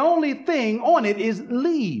 The only thing on it is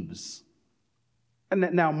leaves.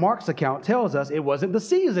 And now Mark's account tells us it wasn't the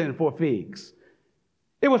season for figs.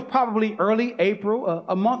 It was probably early April,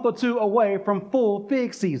 a month or two away from full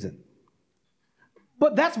fig season.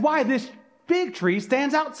 But that's why this fig tree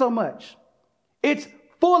stands out so much. It's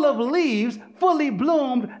full of leaves, fully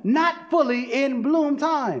bloomed, not fully in bloom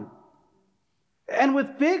time. And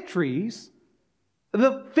with fig trees,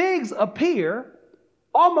 the figs appear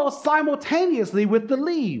almost simultaneously with the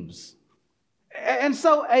leaves. And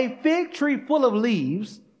so a fig tree full of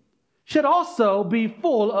leaves should also be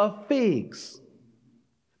full of figs.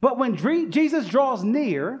 But when Jesus draws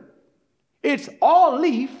near, it's all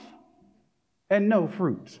leaf and no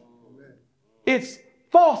fruit. It's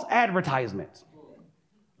false advertisement,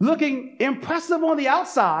 looking impressive on the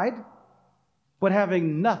outside, but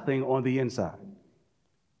having nothing on the inside.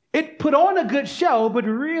 It put on a good show, but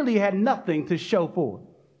really had nothing to show for it.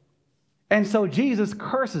 And so Jesus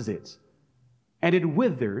curses it, and it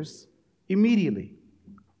withers immediately.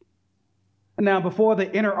 Now, before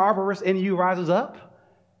the inner arborist in you rises up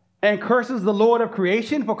and curses the Lord of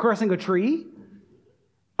creation for cursing a tree,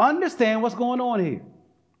 understand what's going on here.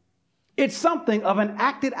 It's something of an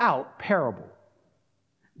acted out parable.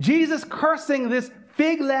 Jesus cursing this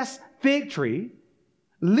figless fig tree,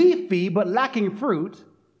 leafy but lacking fruit,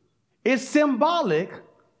 is symbolic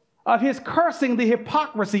of his cursing the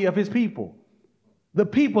hypocrisy of his people, the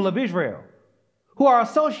people of Israel, who are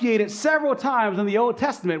associated several times in the Old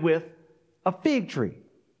Testament with a fig tree,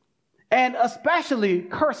 and especially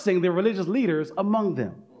cursing the religious leaders among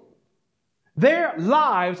them. Their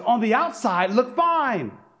lives on the outside look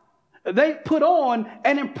fine. They put on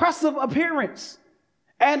an impressive appearance,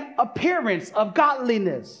 an appearance of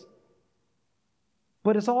godliness,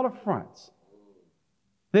 but it's all a front.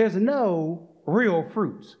 There's no real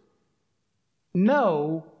fruit,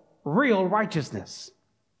 no real righteousness,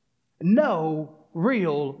 no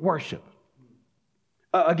real worship.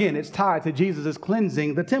 Again, it's tied to Jesus'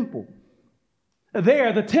 cleansing the temple.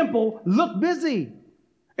 There, the temple looked busy.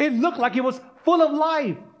 It looked like it was full of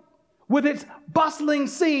life, with its bustling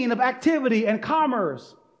scene of activity and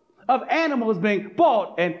commerce, of animals being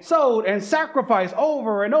bought and sold and sacrificed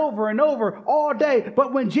over and over and over all day.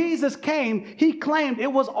 But when Jesus came, he claimed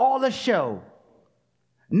it was all a show,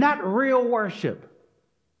 not real worship.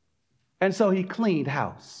 And so he cleaned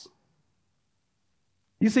house.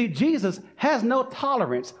 You see, Jesus has no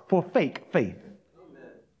tolerance for fake faith.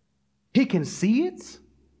 Amen. He can see it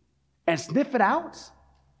and sniff it out.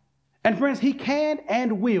 And friends, he can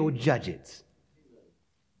and will judge it.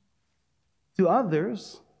 To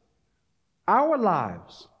others, our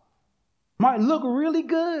lives might look really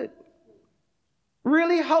good,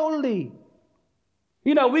 really holy.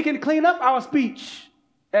 You know, we can clean up our speech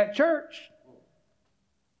at church,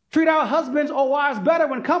 treat our husbands or wives better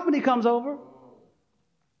when company comes over,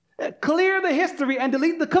 clear the history and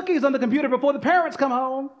delete the cookies on the computer before the parents come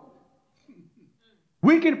home.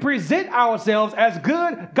 We can present ourselves as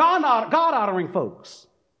good, God-honoring folks.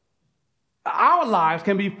 Our lives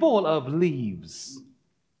can be full of leaves.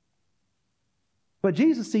 But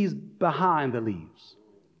Jesus sees behind the leaves.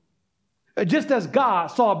 Just as God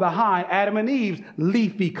saw behind Adam and Eve's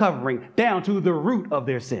leafy covering down to the root of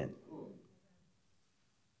their sin.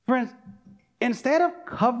 Friends, instead of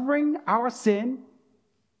covering our sin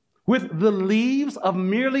with the leaves of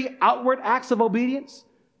merely outward acts of obedience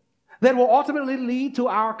that will ultimately lead to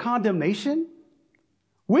our condemnation,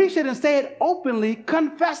 we should instead openly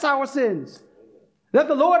confess our sins, that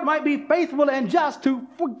the Lord might be faithful and just to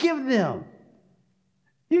forgive them.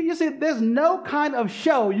 You see, there's no kind of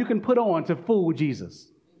show you can put on to fool Jesus.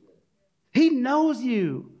 He knows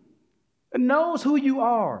you, knows who you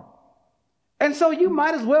are. And so you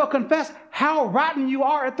might as well confess how rotten you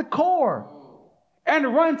are at the core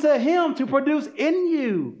and run to him to produce in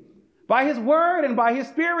you, by his word and by his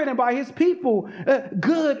spirit and by his people,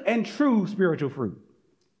 good and true spiritual fruit.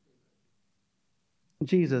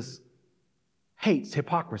 Jesus hates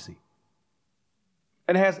hypocrisy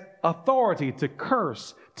and has authority to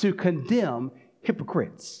curse, to condemn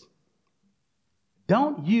hypocrites.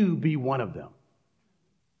 Don't you be one of them,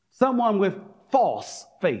 someone with false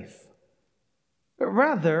faith.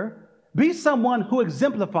 Rather, be someone who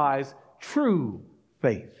exemplifies true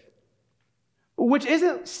faith, which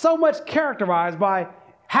isn't so much characterized by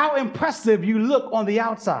how impressive you look on the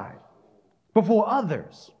outside before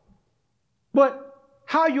others, but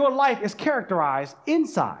how your life is characterized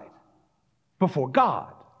inside before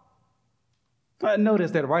God.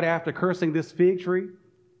 Notice that right after cursing this fig tree,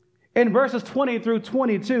 in verses 20 through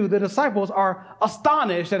 22, the disciples are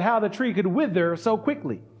astonished at how the tree could wither so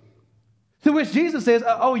quickly. To which Jesus says,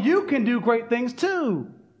 oh, you can do great things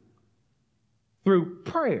too through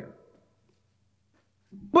prayer.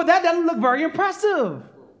 But that doesn't look very impressive.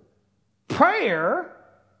 Prayer?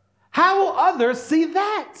 How will others see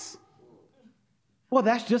that? Well,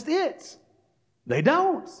 that's just it. They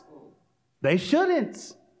don't. They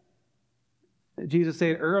shouldn't. Jesus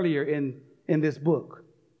said earlier in this book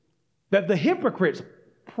that the hypocrites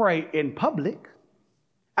pray in public,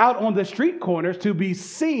 out on the street corners to be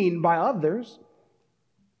seen by others,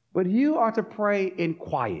 but you are to pray in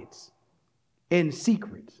quiet, in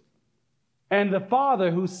secret, and the Father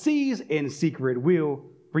who sees in secret will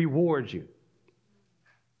reward you.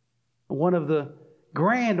 One of the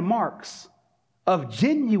grand marks of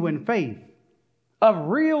genuine faith, of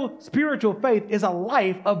real spiritual faith, is a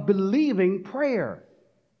life of believing prayer,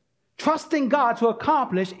 trusting God to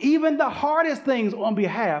accomplish even the hardest things on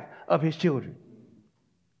behalf of his children.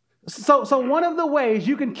 So one of the ways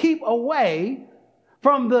you can keep away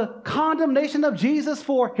from the condemnation of Jesus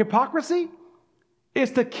for hypocrisy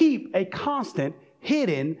is to keep a constant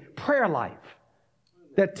hidden prayer life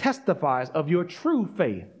that testifies of your true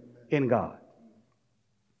faith in God.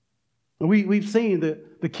 We've seen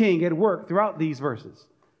the king at work throughout these verses.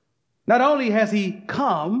 Not only has he's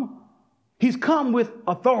come with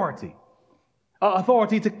authority.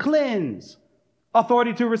 Authority to cleanse,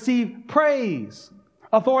 authority to receive praise,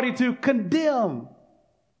 authority to condemn.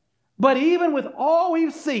 But even with all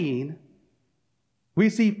we've seen, we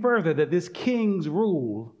see further that this king's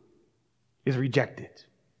rule is rejected.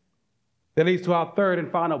 That leads to our third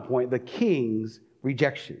and final point, the king's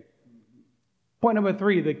rejection. Point number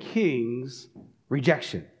 3, the king's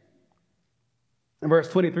rejection. And verse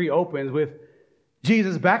 23 opens with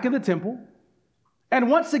Jesus back in the temple and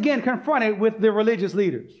once again confronted with the religious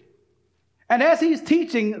leaders. And as he's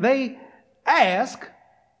teaching, they ask,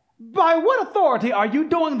 by what authority are you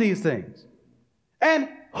doing these things? And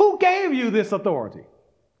who gave you this authority?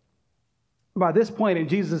 By this point in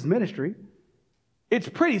Jesus' ministry, it's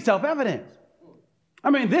pretty self-evident. I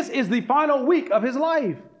mean, this is the final week of his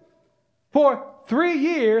life. For 3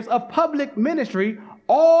 years of public ministry,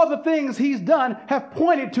 all the things he's done have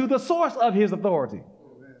pointed to the source of his authority.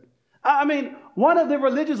 I mean, one of the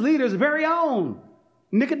religious leaders' very own,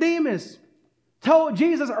 Nicodemus, told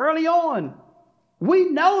Jesus early on, we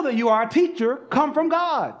know that you are a teacher come from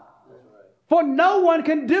God. For no one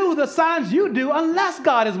can do the signs you do unless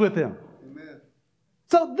God is with him. Amen.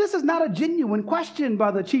 So this is not a genuine question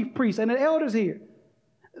by the chief priests and the elders here.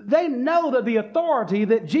 They know that the authority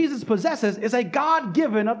that Jesus possesses is a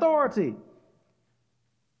God-given authority.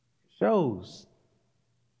 Shows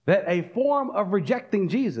that a form of rejecting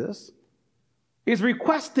Jesus is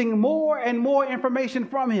requesting more and more information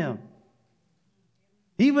from him,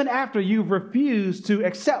 even after you've refused to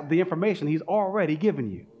accept the information he's already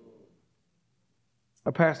given you.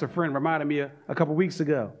 A pastor friend reminded me a couple weeks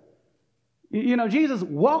ago, Jesus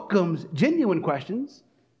welcomes genuine questions.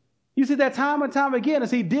 You see that time and time again as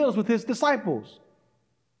he deals with his disciples.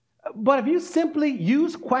 But if you simply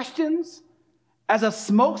use questions as a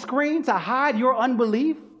smokescreen to hide your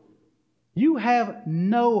unbelief, you have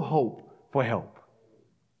no hope for help.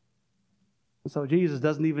 And so Jesus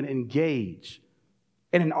doesn't even engage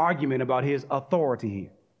in an argument about his authority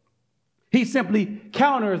here. He simply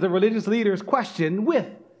counters the religious leaders' question with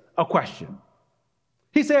a question.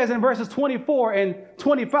 He says in verses 24 and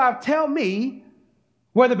 25, tell me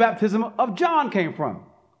where the baptism of John came from.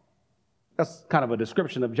 That's kind of a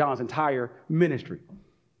description of John's entire ministry.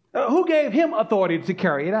 Who gave him authority to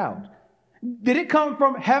carry it out? Did it come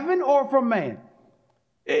from heaven or from man?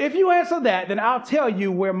 If you answer that, then I'll tell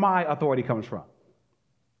you where my authority comes from.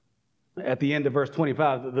 At the end of verse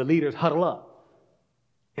 25, the leaders huddle up.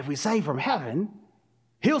 If we say from heaven,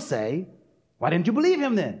 he'll say, why didn't you believe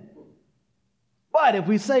him then? But if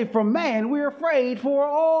we say from man, we're afraid for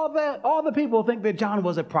all the people think that John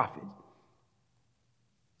was a prophet.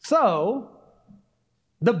 So,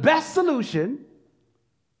 the best solution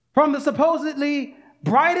from the supposedly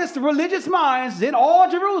brightest religious minds in all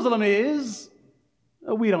Jerusalem is,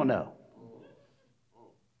 we don't know.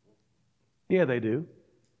 Yeah, they do.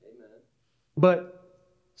 Amen. But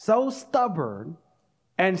so stubborn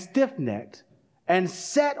and stiff-necked and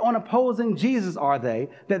set on opposing Jesus are they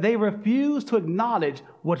that they refuse to acknowledge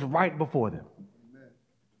what's right before them. Amen.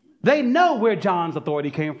 They know where John's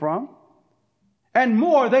authority came from. And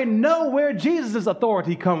more, they know where Jesus'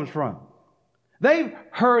 authority comes from. They've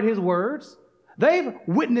heard his words. They've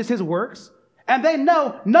witnessed his works. And they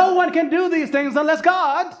know no one can do these things unless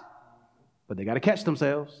God. But they got to catch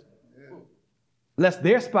themselves. Yeah. Lest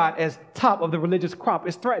their spot as top of the religious crop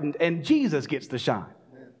is threatened and Jesus gets to shine.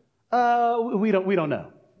 We don't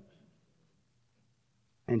know.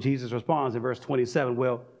 And Jesus responds in verse 27,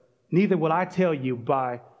 well, neither will I tell you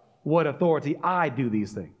by what authority I do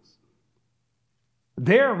these things.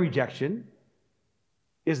 Their rejection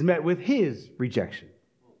is met with his rejection.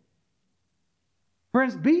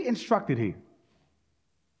 Friends, be instructed here.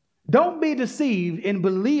 Don't be deceived in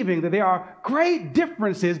believing that there are great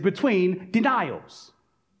differences between denials.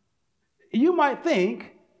 You might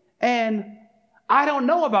think, and I don't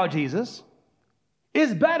know about Jesus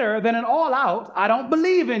is better than an all-out, I don't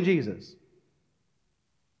believe in Jesus.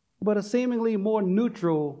 but a seemingly more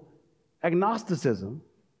neutral agnosticism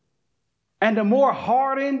and a more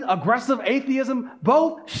hardened, aggressive atheism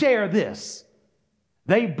both share this.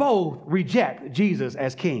 They both reject Jesus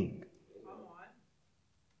as king.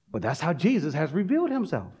 But that's how Jesus has revealed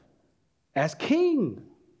himself, as king.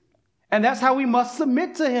 And that's how we must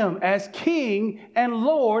submit to him, as king and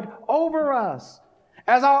Lord over us,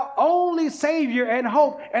 as our only Savior and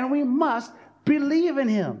hope, and we must believe in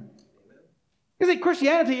him. You see,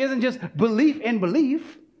 Christianity isn't just belief in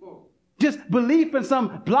belief, just belief in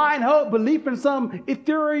some blind hope, belief in some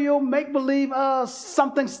ethereal make-believe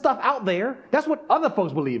something stuff out there. That's what other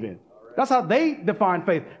folks believe in. That's how they define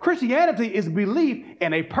faith. Christianity is belief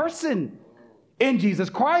in a person, in Jesus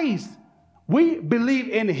Christ. We believe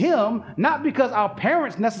in him, not because our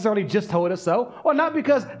parents necessarily just told us so, or not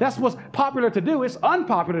because that's what's popular to do. It's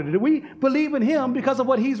unpopular to do. We believe in him because of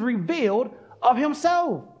what he's revealed of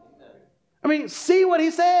himself. I mean, see what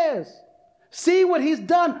he says. See what he's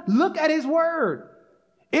done. Look at his word.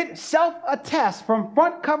 It self-attests from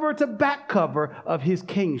front cover to back cover of his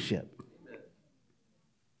kingship.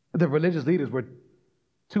 The religious leaders were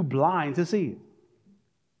too blind to see it.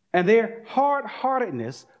 And their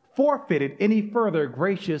hard-heartedness forfeited any further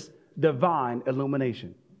gracious divine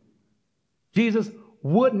illumination. Jesus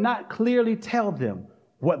would not clearly tell them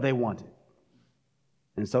what they wanted.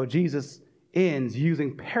 And so Jesus ends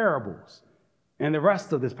using parables in the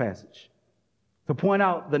rest of this passage to point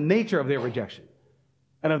out the nature of their rejection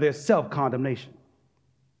and of their self-condemnation.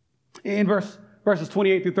 In verses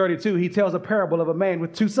 28 through 32, he tells a parable of a man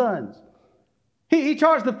with two sons. He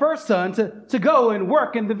charged the first son to go and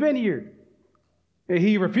work in the vineyard.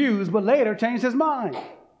 He refused, but later changed his mind.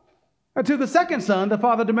 And to the second son, the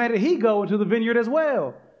father demanded he go into the vineyard as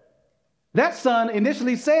well. That son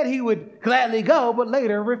initially said he would gladly go, but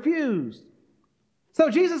later refused. So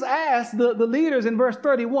Jesus asked the leaders in verse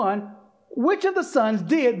 31, which of the sons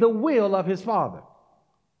did the will of his father?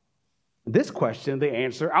 This question they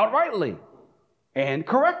answer outrightly and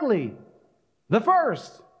correctly. The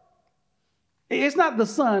first. It's not the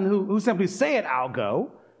son who simply said, I'll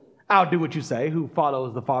go, I'll do what you say, who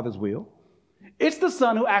follows the father's will. It's the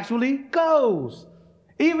son who actually goes,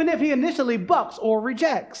 even if he initially bucks or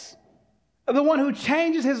rejects. The one who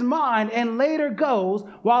changes his mind and later goes,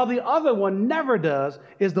 while the other one never does,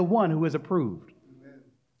 is the one who is approved. Amen.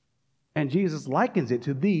 And Jesus likens it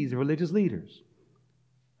to these religious leaders.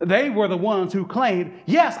 They were the ones who claimed,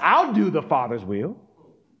 yes, I'll do the Father's will,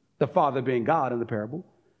 the Father being God in the parable.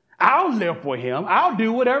 I'll live for him. I'll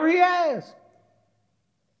do whatever he asks.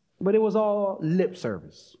 But it was all lip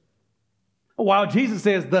service. While Jesus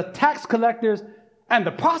says the tax collectors and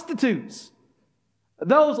the prostitutes,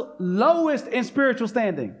 those lowest in spiritual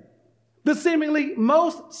standing, the seemingly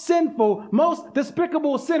most sinful, most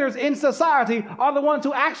despicable sinners in society are the ones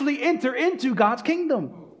who actually enter into God's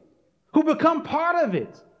kingdom, who become part of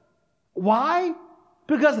it. Why?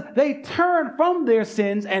 Because they turn from their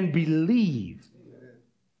sins and believe.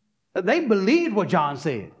 They believed what John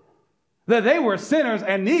said, that they were sinners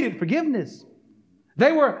and needed forgiveness.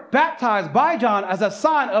 They were baptized by John as a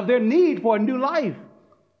sign of their need for a new life.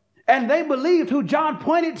 And they believed who John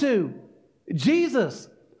pointed to, Jesus,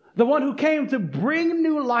 the one who came to bring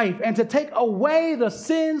new life and to take away the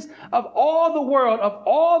sins of all the world, of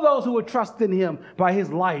all those who would trust in him by his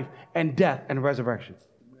life and death and resurrection.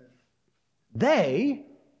 They,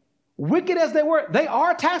 wicked as they were, they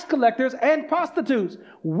are tax collectors and prostitutes.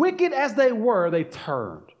 Wicked as they were, they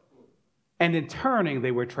turned. And in turning,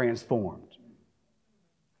 they were transformed.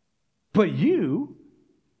 But you,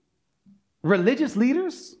 religious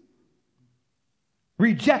leaders,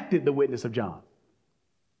 rejected the witness of John.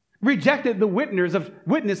 Rejected the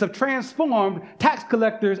witness of transformed tax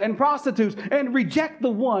collectors and prostitutes, and reject the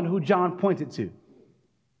one who John pointed to.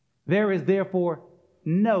 There is therefore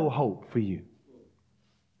no hope for you.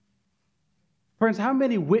 Friends, how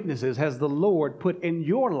many witnesses has the Lord put in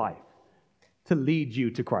your life to lead you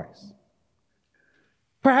to Christ?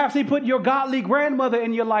 Perhaps he put your godly grandmother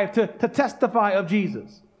in your life to testify of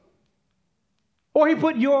Jesus. Or he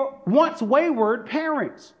put your once wayward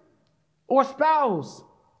parents or spouse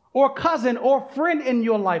or cousin or friend in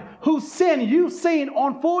your life whose sin you've seen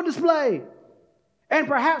on full display and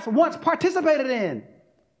perhaps once participated in.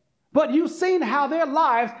 But you've seen how their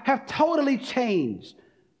lives have totally changed.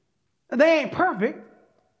 They ain't perfect,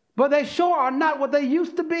 but they sure are not what they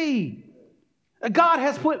used to be. God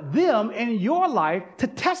has put them in your life to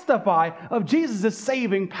testify of Jesus'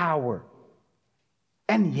 saving power.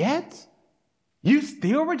 And yet, you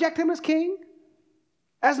still reject him as king,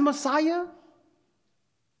 as Messiah?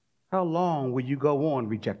 How long will you go on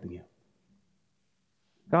rejecting him?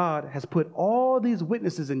 God has put all these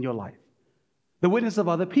witnesses in your life. The witness of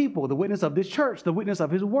other people, the witness of this church, the witness of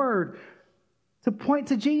his word, to point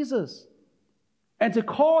to Jesus and to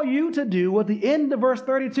call you to do what the end of verse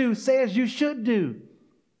 32 says you should do.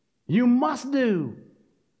 You must do.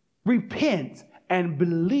 Repent and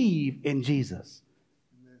believe in Jesus.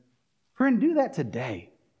 Amen. Friend, do that today.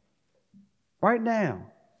 Right now.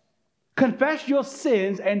 Confess your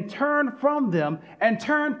sins and turn from them and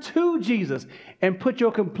turn to Jesus and put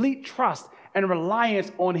your complete trust and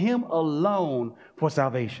reliance on him alone for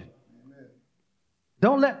salvation. Amen.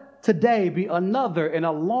 Don't let today be another in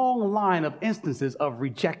a long line of instances of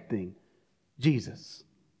rejecting Jesus.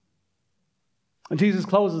 And Jesus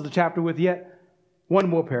closes the chapter with yet one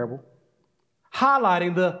more parable,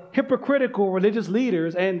 highlighting the hypocritical religious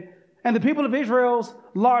leaders and the people of Israel's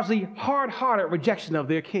largely hard-hearted rejection of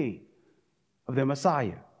their king, of their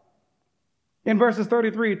Messiah. In verses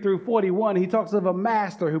 33 through 41, he talks of a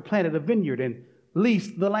master who planted a vineyard and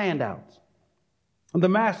leased the land out. And the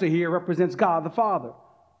master here represents God the Father,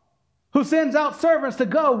 who sends out servants to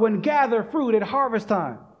go and gather fruit at harvest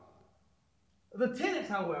time. The tenants,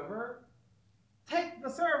 however, take the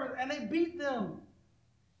servants and they beat them,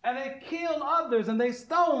 and they kill others, and they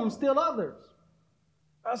stone still others.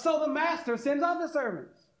 So the master sends other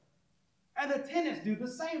servants, and the tenants do the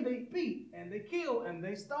same. They beat and they kill and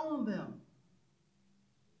they stone them.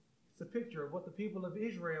 It's a picture of what the people of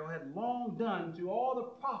Israel had long done to all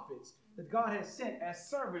the prophets that God had sent as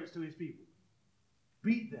servants to his people.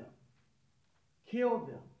 Beat them, killed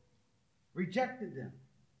them, rejected them,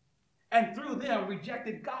 and through them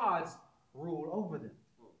rejected God's rule over them.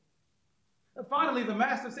 And finally, the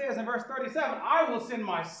master says in verse 37, I will send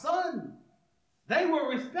my son. They will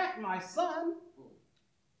respect my son.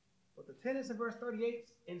 But the tenants in verse 38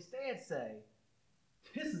 instead say,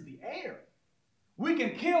 this is the heir. We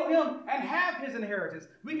can kill him and have his inheritance.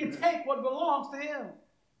 We can take what belongs to him.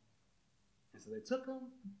 And so they took him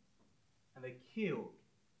and they killed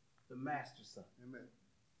the master's son. Amen.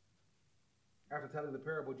 After telling the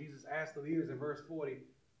parable, Jesus asked the leaders in verse 40,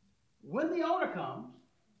 when the owner comes,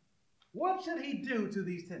 what should he do to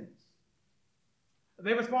these tenants?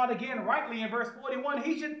 They respond again rightly in verse 41.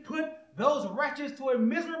 He should put those wretches to a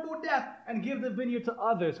miserable death and give the vineyard to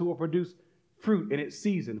others who will produce fruit in its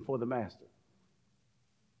season for the master.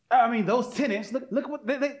 I mean, those tenants, look what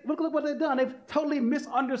they've done. They've totally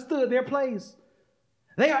misunderstood their place.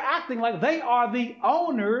 They are acting like they are the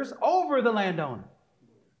owners over the landowner.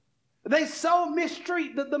 They so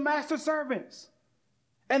mistreat the master's servants.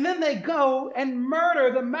 And then they go and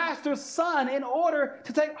murder the master's son in order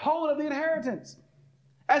to take hold of the inheritance,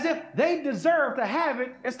 as if they deserve to have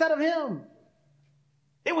it instead of him.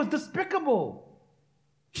 It was despicable,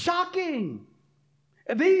 shocking.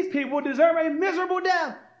 These people deserve a miserable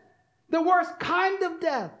death, the worst kind of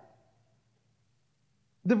death.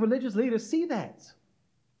 The religious leaders see that.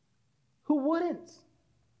 Who wouldn't?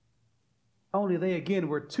 Only they again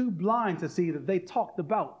were too blind to see that they talked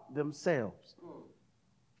about themselves,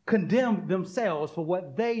 condemned themselves for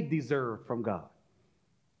what they deserved from God.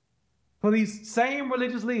 For these same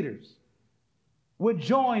religious leaders would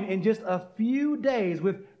join in just a few days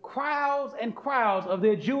with crowds and crowds of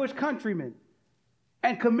their Jewish countrymen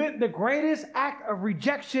and commit the greatest act of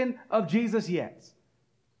rejection of Jesus yet.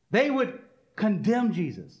 They would condemn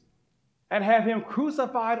Jesus and have him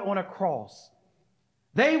crucified on a cross.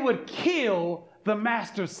 They would kill the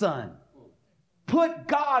master's son, put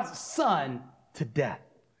God's son to death.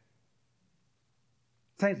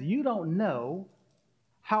 Saints, you don't know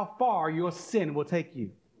how far your sin will take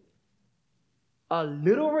you. A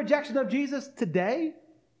little rejection of Jesus today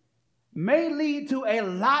may lead to a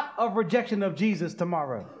lot of rejection of Jesus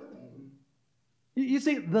tomorrow. You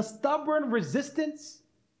see, the stubborn resistance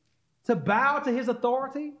to bow to his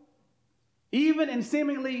authority, even in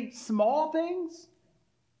seemingly small things,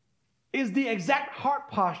 is the exact heart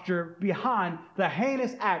posture behind the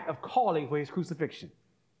heinous act of calling for his crucifixion.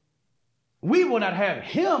 We will not have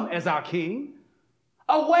him as our king.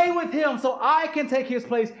 Away with him so I can take his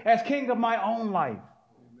place as king of my own life.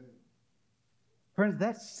 Amen. Friends,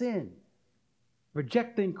 that's sin.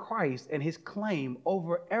 Rejecting Christ and his claim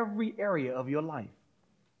over every area of your life.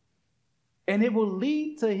 And it will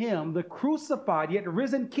lead to him, the crucified yet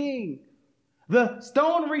risen king, the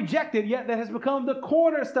stone rejected yet that has become the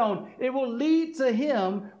cornerstone. It will lead to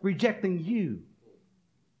him rejecting you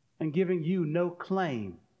and giving you no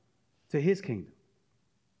claim to his kingdom.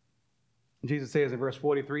 Jesus says in verse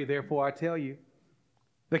 43, therefore I tell you,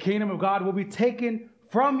 the kingdom of God will be taken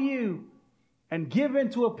from you and given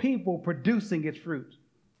to a people producing its fruit.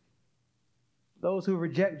 Those who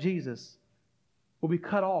reject Jesus will be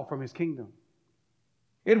cut off from his kingdom.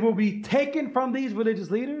 It will be taken from these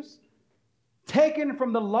religious leaders, taken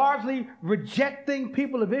from the largely rejecting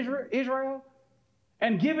people of Israel,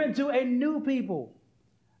 and given to a new people.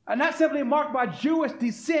 And not simply marked by Jewish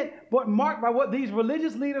descent, but marked by what these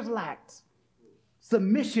religious leaders lacked: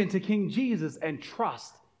 submission to King Jesus and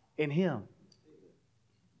trust in him.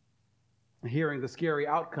 Hearing the scary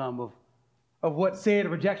outcome of what said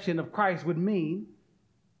rejection of Christ would mean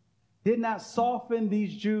did not soften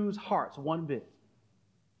these Jews' hearts one bit.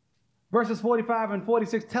 Verses 45 and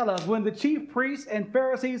 46 tell us, when the chief priests and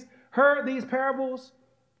Pharisees heard these parables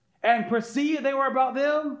and perceived they were about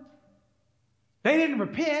them, they didn't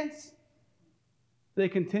repent. They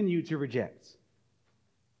continued to reject.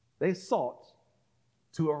 They sought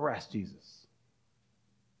to arrest Jesus.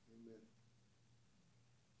 Amen.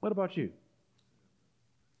 What about you?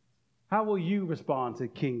 How will you respond to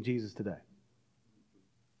King Jesus today?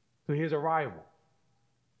 To his arrival?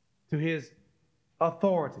 To his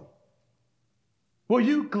authority? Will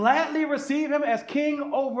you gladly receive him as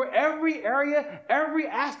king over every area, every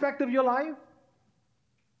aspect of your life?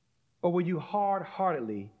 Or will you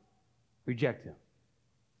hard-heartedly reject him?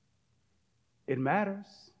 It matters.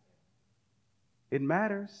 It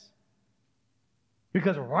matters.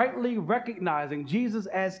 Because rightly recognizing Jesus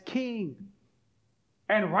as king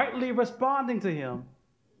and rightly responding to him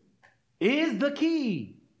is the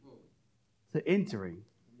key to entering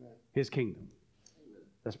his kingdom.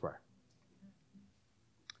 Let's pray.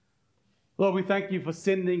 Lord, we thank you for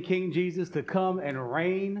sending King Jesus to come and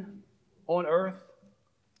reign on earth.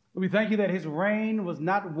 We thank you that his reign was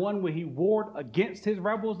not one where he warred against his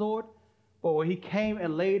rebels, Lord, but where he came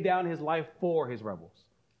and laid down his life for his rebels.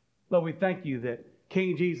 Lord, we thank you that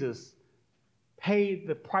King Jesus paid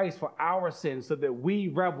the price for our sins so that we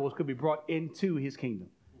rebels could be brought into his kingdom.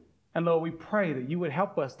 And Lord, we pray that you would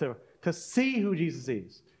help us to see who Jesus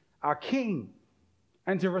is, our King,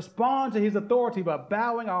 and to respond to his authority by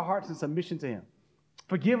bowing our hearts in submission to him.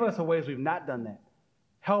 Forgive us for ways we've not done that.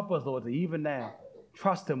 Help us, Lord, to even now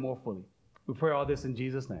trust him more fully. We pray all this in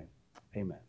Jesus' name. Amen.